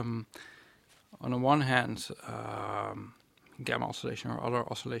 On the one hand, gamma oscillation or other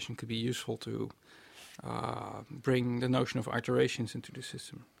oscillation could be useful to bring the notion of iterations into the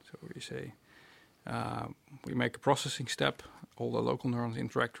system. So we say we make a processing step, all the local neurons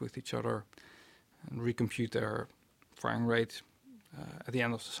interact with each other and recompute their firing rate at the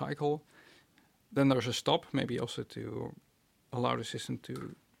end of the cycle. Then there's a stop, maybe also to allow the system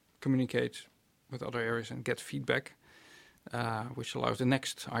to communicate with other areas and get feedback, which allows the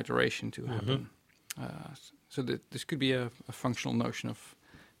next iteration to happen. So this could be a functional notion of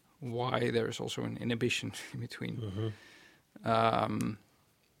why there is also an inhibition in between.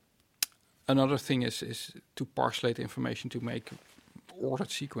 Another thing is to parcelate information to make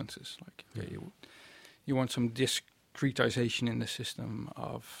ordered sequences. Like you want some discretization in the system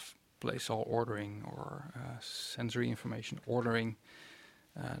of place cell ordering or sensory information ordering,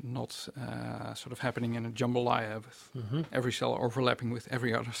 not sort of happening in a jambalaya with every cell overlapping with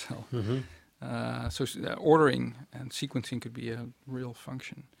every other cell. So ordering and sequencing could be a real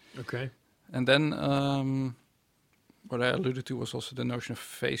function. Okay. And then what I alluded to was also the notion of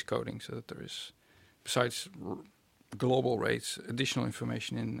phase coding, so that there is, besides global rates, additional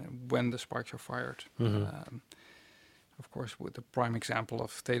information in when the spikes are fired. Of course, with the prime example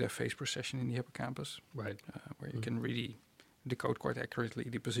of theta phase precession in the hippocampus, right, where you can really decode quite accurately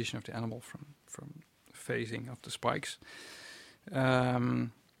the position of the animal from phasing of the spikes.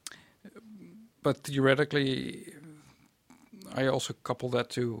 But theoretically, I also couple that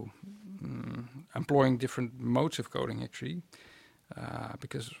to employing different modes of coding, actually,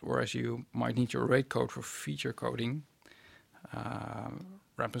 because whereas you might need your rate code for feature coding,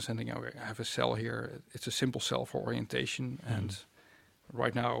 representing, I have a cell here, it's a simple cell for orientation, and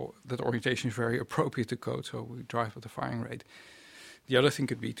right now that orientation is very appropriate to code, so we drive with the firing rate. The other thing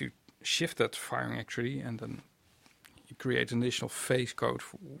could be to shift that firing, actually, and then you create an additional phase code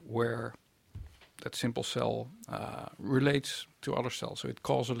where that simple cell relates to other cells, so it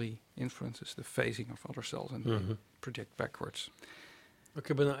causally influences the phasing of other cells and project backwards.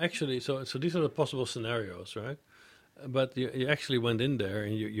 Okay, but now actually, so these are the possible scenarios, right? But you actually went in there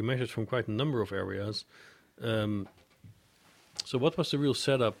and you measured from quite a number of areas. So what was the real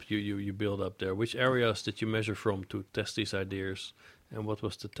setup you built up there? Which areas did you measure from to test these ideas? And what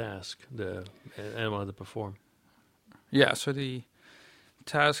was the task the animal had to perform? Yeah, so the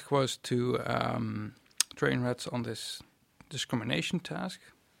task was to train rats on this discrimination task,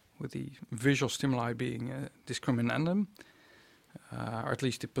 with the visual stimuli being discriminandum, or at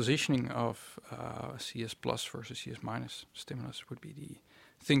least the positioning of CS plus versus CS minus stimulus would be the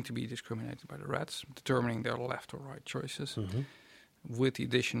thing to be discriminated by the rats, determining their left or right choices, with the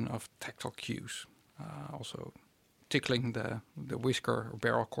addition of tactile cues, also tickling the whisker or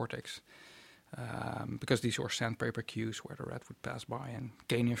barrel cortex, because these were sandpaper cues where the rat would pass by and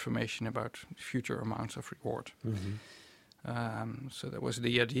gain information about future amounts of reward. So that was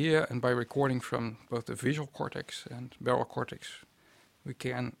the idea, and by recording from both the visual cortex and barrel cortex, we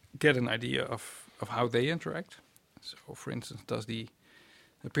can get an idea of how they interact. So, for instance, does the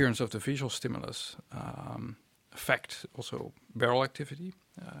appearance of the visual stimulus affect also barrel activity,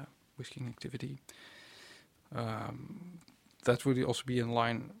 whisking activity? That would also be in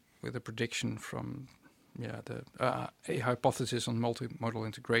line with a prediction from a hypothesis on multimodal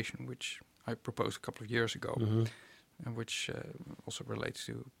integration, which I proposed a couple of years ago, and which also relates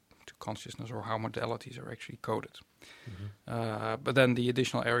to consciousness or how modalities are actually coded. But then the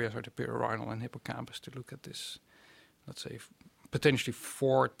additional areas are the perirhinal and hippocampus to look at this, let's say, potentially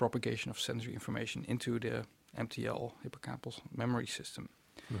forward propagation of sensory information into the MTL, hippocampal memory system,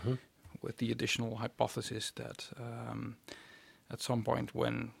 with the additional hypothesis that at some point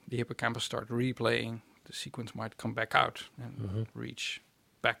when the hippocampus starts replaying, the sequence might come back out and reach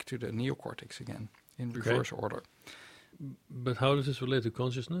back to the neocortex again in reverse order. But how does this relate to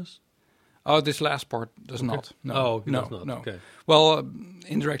consciousness? Oh, this last part does not. No, it does not. No. Okay. Well,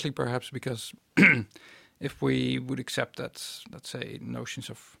 indirectly perhaps because if we would accept that, let's say, notions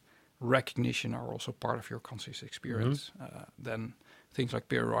of recognition are also part of your conscious experience, then things like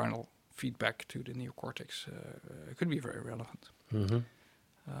perirhinal feedback to the neocortex could be very relevant.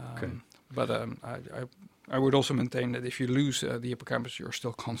 But I would also maintain that if you lose the hippocampus, you're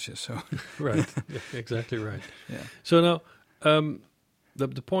still conscious. So Right, exactly right. Yeah. So now,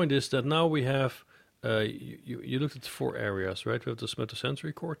 the point is that now we have, you looked at 4 areas, right? We have the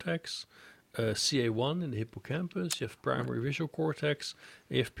somatosensory cortex, CA1 in the hippocampus, you have primary visual cortex,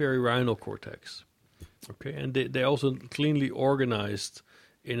 and you have perirhinal cortex. Okay, and they also cleanly organized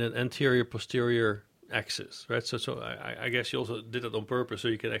in an anterior-posterior axis, right? So I guess you also did it on purpose, so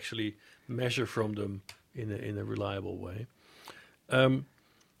you can actually measure from them in a reliable way.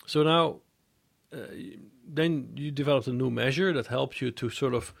 So now, then you developed a new measure that helps you to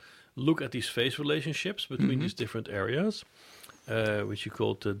sort of look at these phase relationships between these different areas, which you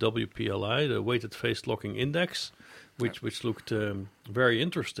called the WPLI, the Weighted Phase Locking Index, which looked very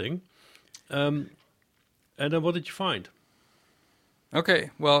interesting. And then what did you find? Okay,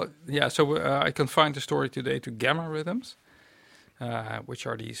 well, yeah, so I confined the story today to gamma rhythms, which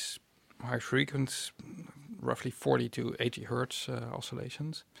are these high frequency, roughly 40 to 80 hertz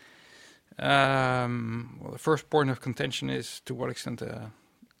oscillations. Well, the first point of contention is to what extent the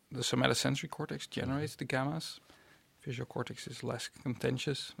somatosensory cortex generates the gammas. Visual cortex is less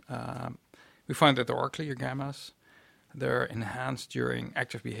contentious. We find that there are clear gammas. They're enhanced during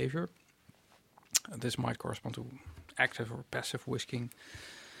active behavior. This might correspond to active or passive whisking.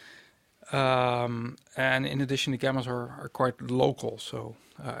 And in addition, the gammas are quite local, so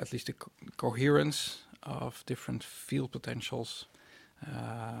at least the coherence of different field potentials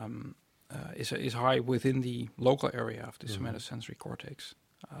is high within the local area of the somatosensory cortex,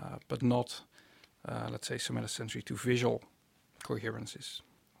 but not, let's say, somatosensory to visual coherence is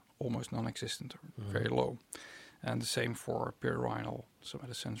almost non-existent or very low. And the same for perirhinal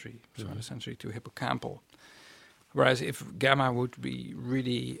somatosensory to hippocampal. Whereas if gamma would be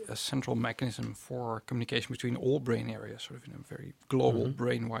really a central mechanism for communication between all brain areas, sort of in a very global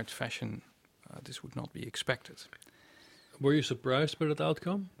brain-wide fashion, this would not be expected. Were you surprised by that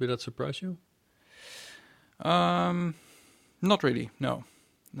outcome? Did that surprise you? Not really, no.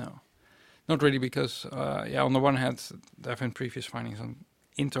 Not really, because, on the one hand, there have been previous findings on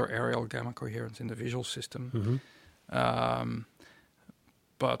interareal gamma coherence in the visual system.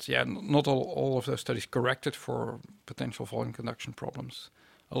 But not all of those studies corrected for potential volume conduction problems.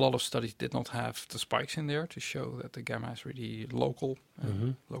 A lot of studies did not have the spikes in there to show that the gamma is really local.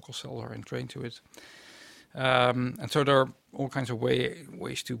 Local cells are entrained to it. And so there are all kinds of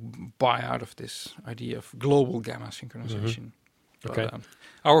ways to buy out of this idea of global gamma synchronization. But,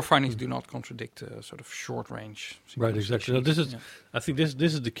 our findings do not contradict sort of short-range synchronization. Right, exactly. Now, I think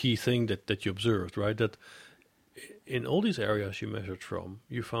this is the key thing that you observed, right? That in all these areas you measured from,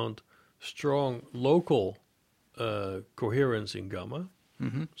 you found strong local coherence in gamma.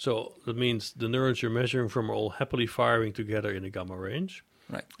 So that means the neurons you're measuring from are all happily firing together in a gamma range,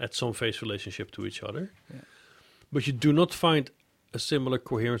 right, at some phase relationship to each other. But you do not find a similar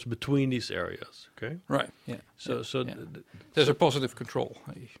coherence between these areas. Okay. Right. Yeah. So there's a positive control.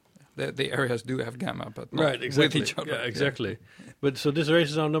 The areas do have gamma, but not with each other. Yeah, exactly. But so this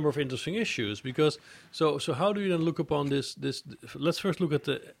raises a number of interesting issues because so how do you then look upon this? Let's first look at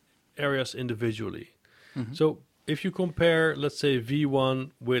the areas individually. So if you compare, let's say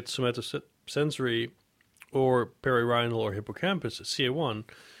V1 with somatosensory or perirhinal or hippocampus, CA1,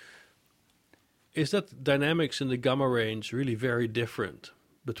 is that dynamics in the gamma range really very different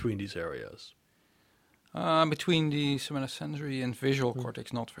between these areas? Between the somatosensory and visual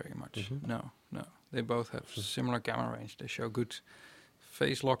cortex, not very much. No. They both have similar gamma range. They show good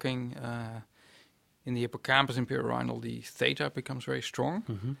phase locking. In the hippocampus and perirhinal, the theta becomes very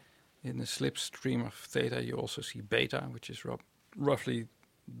strong. In the slipstream of theta, you also see beta, which is roughly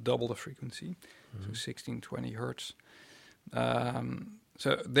double the frequency, so 1620 hertz.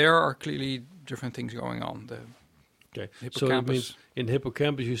 So there are clearly different things going on. So it means in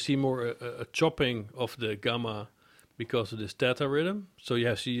hippocampus you see more a chopping of the gamma because of this theta rhythm. So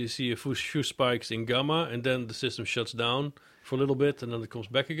you see a few spikes in gamma, and then the system shuts down for a little bit, and then it comes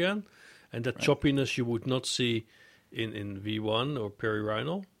back again. And that choppiness you would not see in V1 or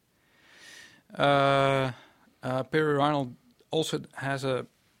perirhinal. Perirhinal also has a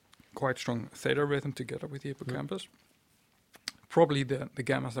quite strong theta rhythm together with the hippocampus. Probably the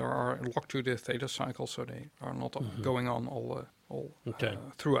gammas there are locked to the theta cycle, so they are not going on all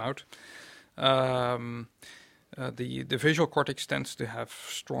throughout. The visual cortex tends to have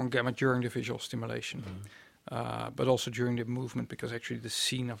strong gamma during the visual stimulation, but also during the movement, because actually the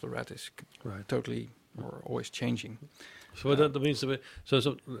scene of the rat is totally or always changing. So that means so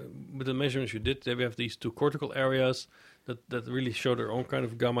with the measurements you did, we have these two cortical areas that really show their own kind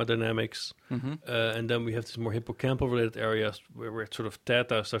of gamma dynamics, and then we have these more hippocampal related areas where sort of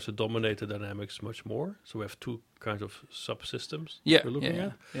theta starts to dominate the dynamics much more. So we have two kinds of subsystems we're looking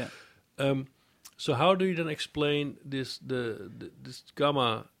at. So how do you then explain this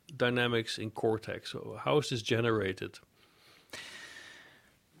gamma dynamics in cortex? So how is this generated?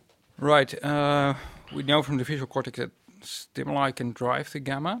 Right. We know from the visual cortex that stimuli can drive the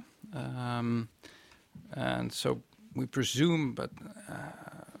gamma, and so we presume, but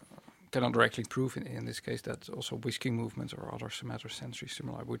cannot directly prove in this case, that also whisking movements or other somatosensory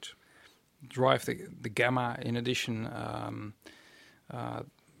stimuli would drive the gamma. In addition,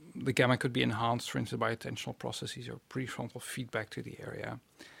 the gamma could be enhanced, for instance, by attentional processes or prefrontal feedback to the area,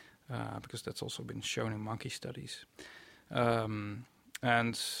 because that's also been shown in monkey studies.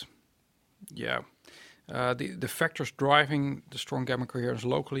 The factors driving the strong gamma coherence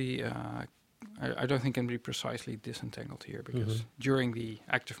locally, I don't think can be precisely disentangled here, because during the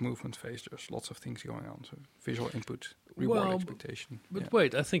active movement phase, there's lots of things going on. So visual input, reward expectation. But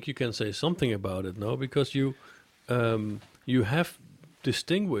wait, I think you can say something about it, no? Because you have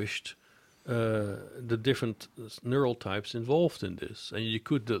distinguished the different neural types involved in this, and you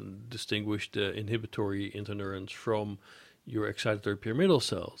could distinguish the inhibitory interneurons from your excitatory pyramidal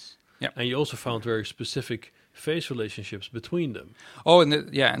cells. And you also found very specific phase relationships between them. Oh,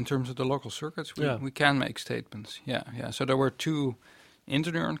 in terms of the local circuits, we can make statements. So there were two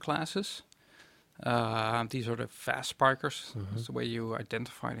interneuron classes. These are the fast spikers. That's the way you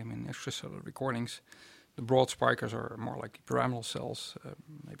identify them in extracellular recordings. The broad spikers are more like pyramidal cells,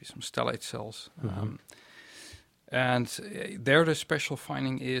 maybe some stellate cells. And there the special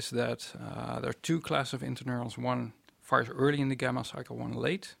finding is that there are two classes of interneurons. One fires early in the gamma cycle, one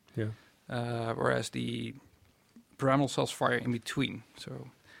late. Whereas the pyramidal cells fire in between. So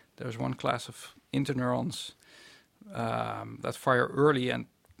there's one class of interneurons that fire early, and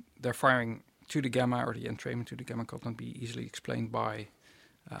they're firing to the gamma, or the entrainment to the gamma could not be easily explained by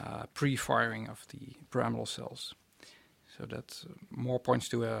pre-firing of the pyramidal cells. So that more points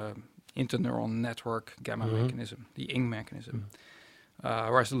to a interneuron network gamma mechanism, the ING mechanism.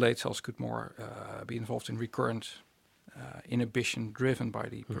 Whereas the late cells could more be involved in recurrent inhibition driven by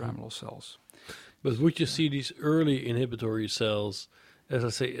the pyramidal cells. But would you see these early inhibitory cells, as I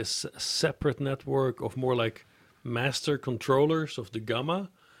say, a separate network of more like master controllers of the gamma?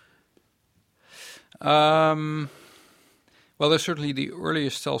 Well, there's certainly the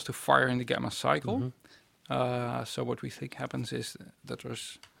earliest cells to fire in the gamma cycle. So what we think happens is that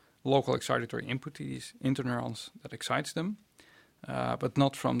there's local excitatory input to these interneurons that excites them, but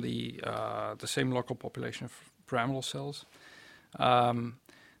not from the same local population of pyramidal cells.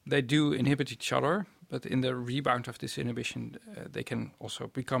 They do inhibit each other, but in the rebound of this inhibition, they can also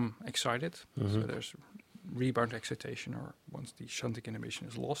become excited. So there's rebound excitation, or once the shunting inhibition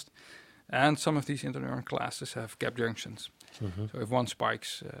is lost. And some of these interneuron classes have gap junctions. So if one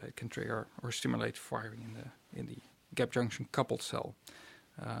spikes, it can trigger or stimulate firing in the gap junction coupled cell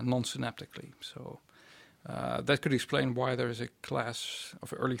non-synaptically. So that could explain why there is a class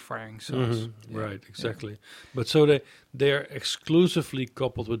of early firing cells. Right, exactly. But so they are exclusively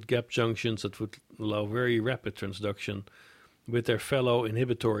coupled with gap junctions that would allow very rapid transduction with their fellow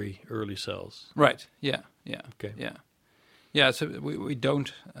inhibitory early cells. Right. Yeah. Okay. Yeah. So we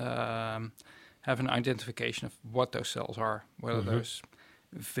don't have an identification of what those cells are, whether Mhm. there's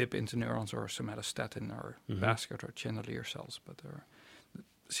VIP interneurons or somatostatin or Mhm. vascular or chandelier cells, but there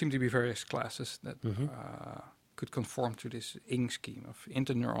seem to be various classes that Mhm. could conform to this ING scheme of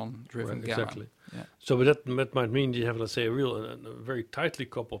interneuron-driven Right, gamma. exactly. Yeah. So but that might mean you have, let's say, a very tightly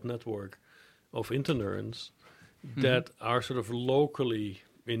coupled network of interneurons that are sort of locally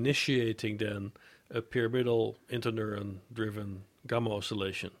initiating then a pyramidal interneuron-driven gamma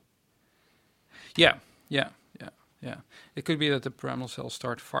oscillation. Yeah. It could be that the pyramidal cells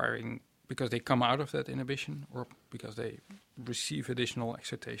start firing because they come out of that inhibition or because they receive additional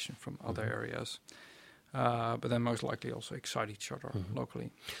excitation from other areas. But then most likely also excite each other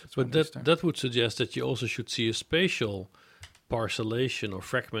locally. That's when But they start. that would suggest that you also should see a spatial parcellation or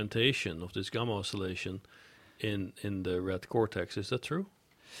fragmentation of this gamma oscillation in the red cortex. Is that true?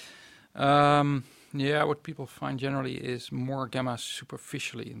 Yeah, what people find generally is more gamma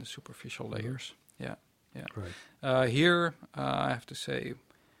superficially in the superficial layers. Yeah. Right. Here, I have to say,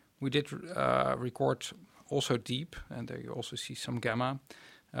 we did record also deep, and there you also see some gamma,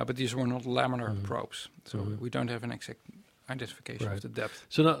 but these were not laminar probes, so we don't have an exact identification of Right. the depth.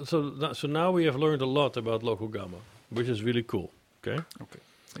 So now we have learned a lot about local gamma, which is really cool. Okay. Okay,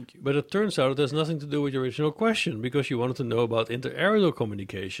 thank you. But it turns out it has nothing to do with your original question, because you wanted to know about interareal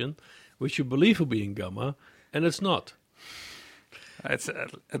communication, which you believe will be in gamma, and it's not. It's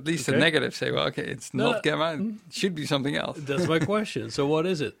at least Okay. a negative. Say, well, okay, it's No, not gamma. It should be something else. That's my question. So what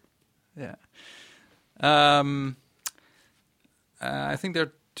is it? Yeah. I think there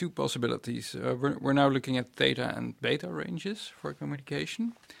are two possibilities. We're now looking at theta and beta ranges for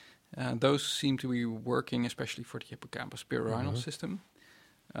communication. Those seem to be working, especially for the hippocampus pyramidal system.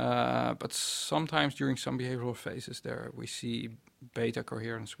 But sometimes during some behavioral phases there, we see beta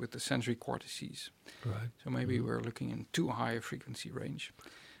coherence with the sensory cortices. Right. So maybe we're looking in too high a frequency range.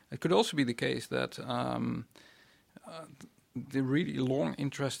 It could also be the case that the really long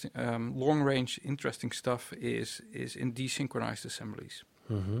range interesting stuff is in desynchronized assemblies.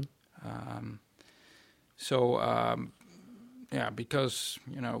 Because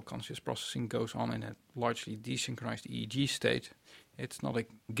conscious processing goes on in a largely desynchronized EEG state, it's not a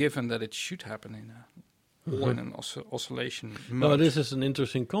given that it should happen in an oscillation mode. No, this is an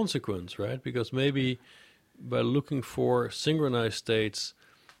interesting consequence, right? Because maybe by looking for synchronized states,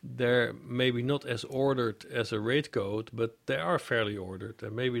 they're maybe not as ordered as a rate code, but they are fairly ordered,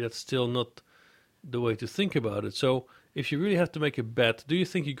 and maybe that's still not the way to think about it. So if you really have to make a bet, do you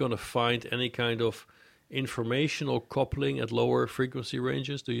think you're going to find any kind of informational coupling at lower frequency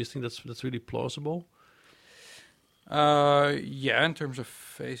ranges? Do you think that's really plausible? In terms of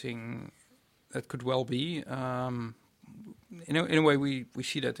phasing, that could well be. In a way, we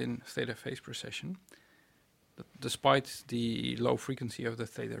see that in theta phase precession. Despite the low frequency of the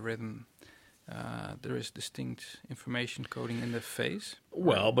theta rhythm, there is distinct information coding in the phase.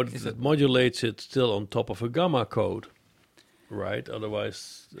 Well, but it modulates it still on top of a gamma code, right?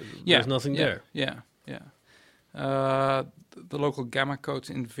 Otherwise, there's nothing there. The local gamma codes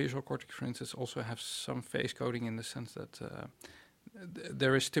in the visual cortex, for instance, also have some phase coding in the sense that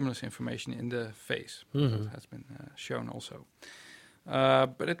there is stimulus information in the phase. That has been shown also.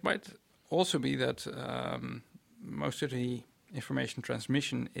 But it might also be that most of the information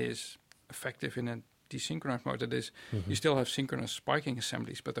transmission is effective in a desynchronized mode. That is, you still have synchronous spiking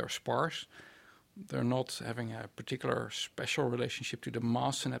assemblies, but they're sparse. They're not having a particular special relationship to the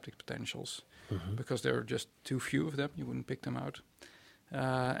mass synaptic potentials because there are just too few of them. You wouldn't pick them out.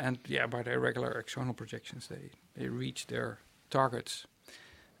 By their regular axonal projections, they reach their targets.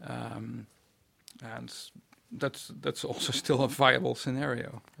 And that's also still a viable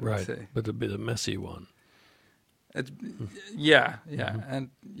scenario, I would say. But a bit of a messy one. And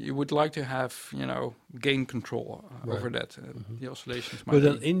you would like to have gain control over that. The oscillations might. But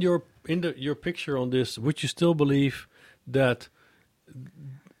then in your picture on this, would you still believe that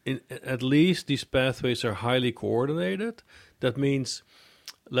at least these pathways are highly coordinated? That means,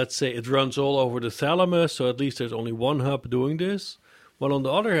 let's say it runs all over the thalamus, so at least there's only one hub doing this. While on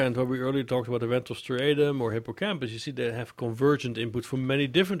the other hand, when we earlier talked about the ventral striatum or hippocampus, you see they have convergent input from many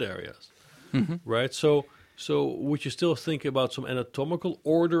different areas, right? So would you still think about some anatomical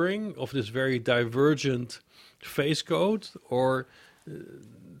ordering of this very divergent phase code, or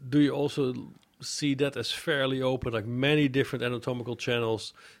do you also see that as fairly open, like many different anatomical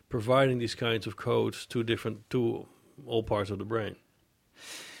channels providing these kinds of codes to all parts of the brain?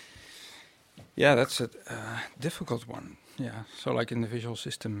 Yeah, that's a difficult one. Yeah, so like in the visual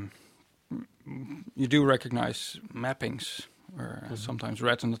system, you do recognize mappings, or sometimes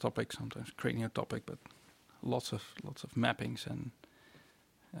retinotopic, sometimes craniotopic, but lots of mappings, and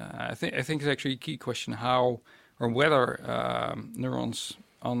I think it's actually a key question how or whether neurons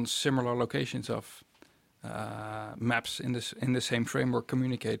on similar locations of maps in the same framework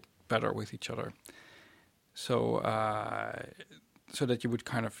communicate better with each other. So so that you would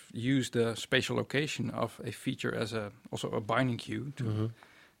kind of use the spatial location of a feature as also a binding queue to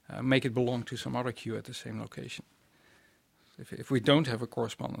make it belong to some other queue at the same location. If we don't have a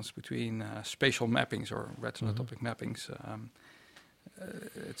correspondence between spatial mappings or retinal topic mappings,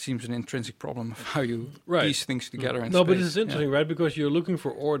 it seems an intrinsic problem of how you piece things together. In no, space. but this is interesting, right? Because you're looking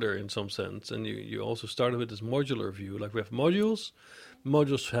for order in some sense, and you also started with this modular view. Like we have modules.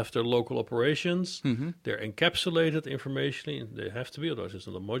 Modules have their local operations. They're encapsulated informationally. They have to be, otherwise it's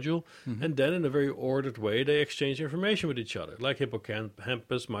not a module. And then in a very ordered way, they exchange information with each other. Like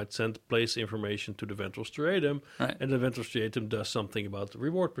hippocampus might send place information to the ventral striatum, and the ventral striatum does something about the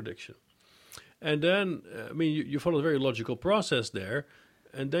reward prediction. And then, you follow a very logical process there.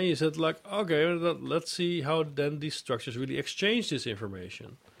 And then you said, like, okay, let's see how then these structures really exchange this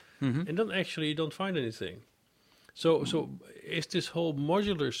information. And then actually you don't find anything. So is this whole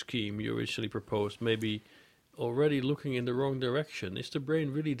modular scheme you originally proposed maybe already looking in the wrong direction? Is the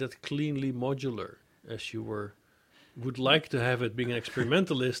brain really that cleanly modular as you would like to have it, being an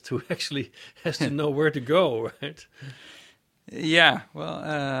experimentalist who actually has to know where to go, right? Yeah,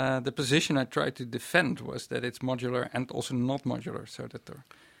 well, the position I tried to defend was that it's modular and also not modular, so that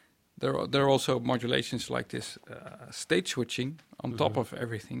there are also modulations like this state switching on top of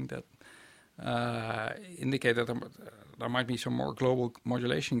everything that indicate that there might be some more global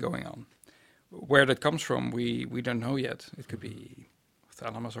modulation going on. Where that comes from, we don't know yet. It could be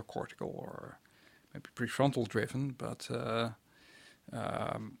thalamus or cortical or maybe prefrontal driven, but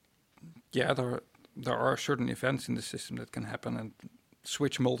there are certain events in the system that can happen and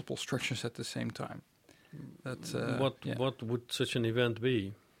switch multiple structures at the same time. What would such an event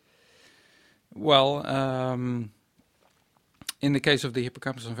be? Well, in the case of the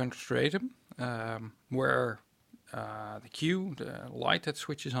hippocampus and ventral striatum, where the cue, the light that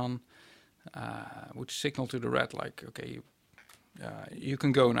switches on, would signal to the rat like, okay, you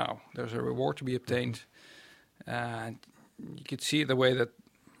can go now. There's a reward to be obtained. And you could see the way that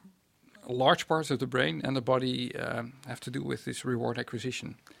large parts of the brain and the body have to do with this reward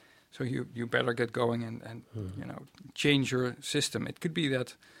acquisition. So you better get going and change your system. It could be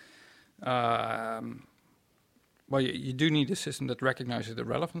that you do need a system that recognizes the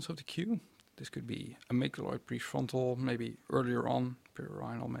relevance of the cue. This could be amygdaloid, prefrontal, maybe earlier on,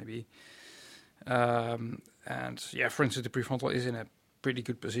 perirhinal maybe. For instance, the prefrontal is in a pretty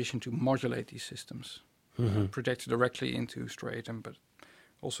good position to modulate these systems, project directly into striatum, but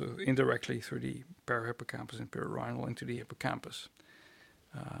also indirectly through the parahippocampus and perirhinal into the hippocampus.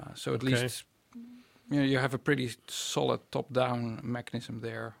 So at least you have a pretty solid top-down mechanism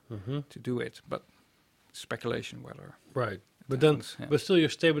there to do it, but speculation whether. Right. But still you're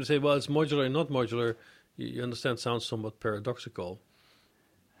stable to say, well, it's modular and not modular. You understand, sounds somewhat paradoxical.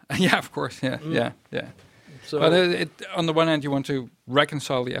 Yeah, of course. Yeah. So, but on the one hand, you want to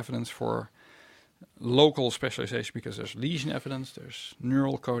reconcile the evidence for local specialization because there's lesion evidence, there's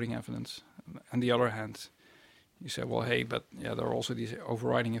neural coding evidence. On the other hand, you say, well, hey, but there are also these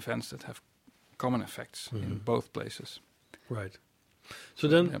overriding events that have common effects in both places. Right. So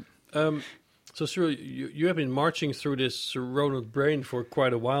then, so Cyril, you have been marching through this rodent brain for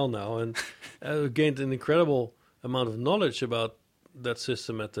quite a while now, and gained an incredible amount of knowledge about that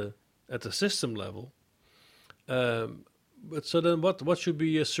system at the system level. But so then, what should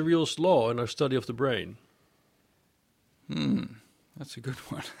be Cyril's law in our study of the brain? That's a good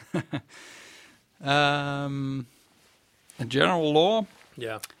one. A general law?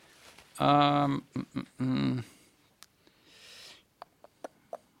 Yeah.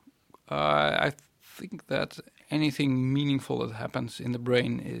 I think that anything meaningful that happens in the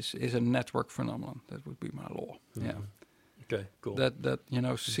brain is a network phenomenon. That would be my law. Yeah. Okay, cool. That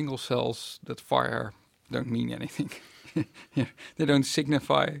single cells that fire don't mean anything. They don't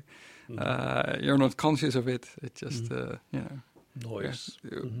signify. You're not conscious of it. It just noise.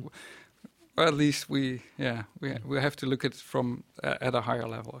 Or at least we have to look at it from at a higher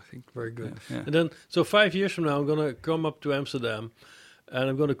level, I think. Very good. Yeah. And then, so 5 years from now, I'm going to come up to Amsterdam, and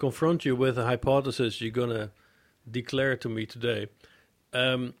I'm going to confront you with a hypothesis you're going to declare to me today.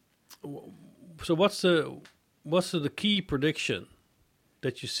 So what's the key prediction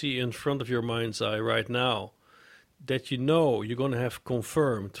that you see in front of your mind's eye right now that you know you're going to have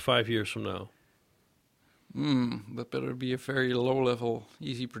confirmed 5 years from now? That better be a very low-level,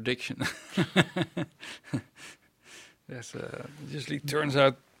 easy prediction. Yes, usually turns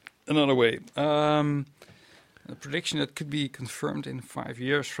out another way. A prediction that could be confirmed in 5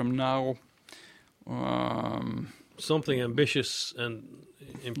 years from now. Something ambitious and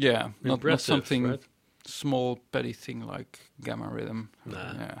not something right? small, petty thing like gamma rhythm.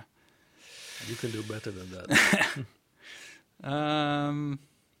 Nah. Yeah. You can do better than that.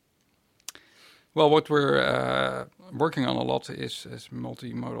 Well, what we're working on a lot is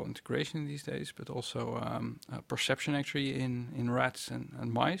multimodal integration these days, but also perception actually in rats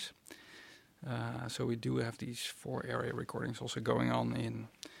and mice. So we do have these 4 area recordings also going on in,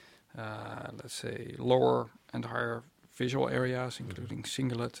 let's say, lower and higher visual areas, including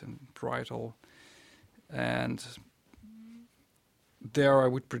cingulate and parietal. And there I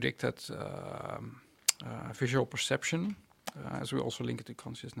would predict that visual perception, as we also link it to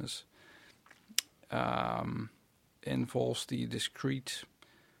consciousness, involves the discrete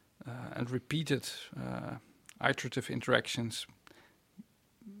and repeated iterative interactions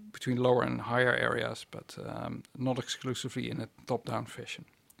between lower and higher areas, but not exclusively in a top-down fashion.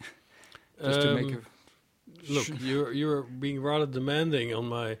 Just to make a look, you're being rather demanding on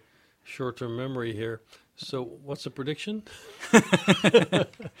my short-term memory here. So, what's the prediction?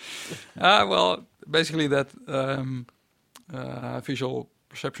 Well, basically that visual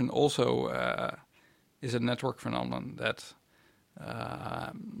perception also is a network phenomenon that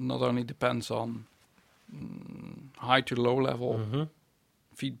not only depends on high to low level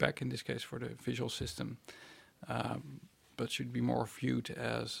feedback, in this case for the visual system, but should be more viewed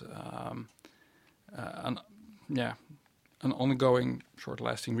as an ongoing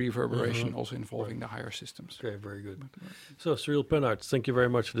short-lasting reverberation, also involving the higher systems. Okay, very good. So, Cyril Pennaerts, thank you very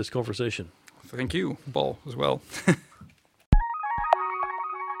much for this conversation. Thank you, Paul, as well.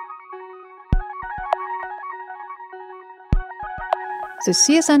 The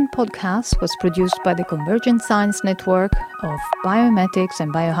CSN podcast was produced by the Convergent Science Network of Biomimetics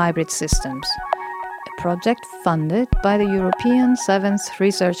and Biohybrid Systems, a project funded by the European 7th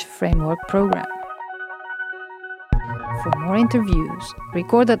Research Framework Programme. For more interviews,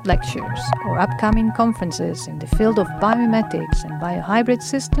 recorded lectures, or upcoming conferences in the field of biomimetics and biohybrid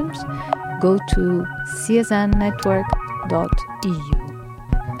systems, go to csnnetwork.eu.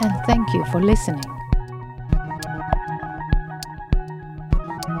 And thank you for listening.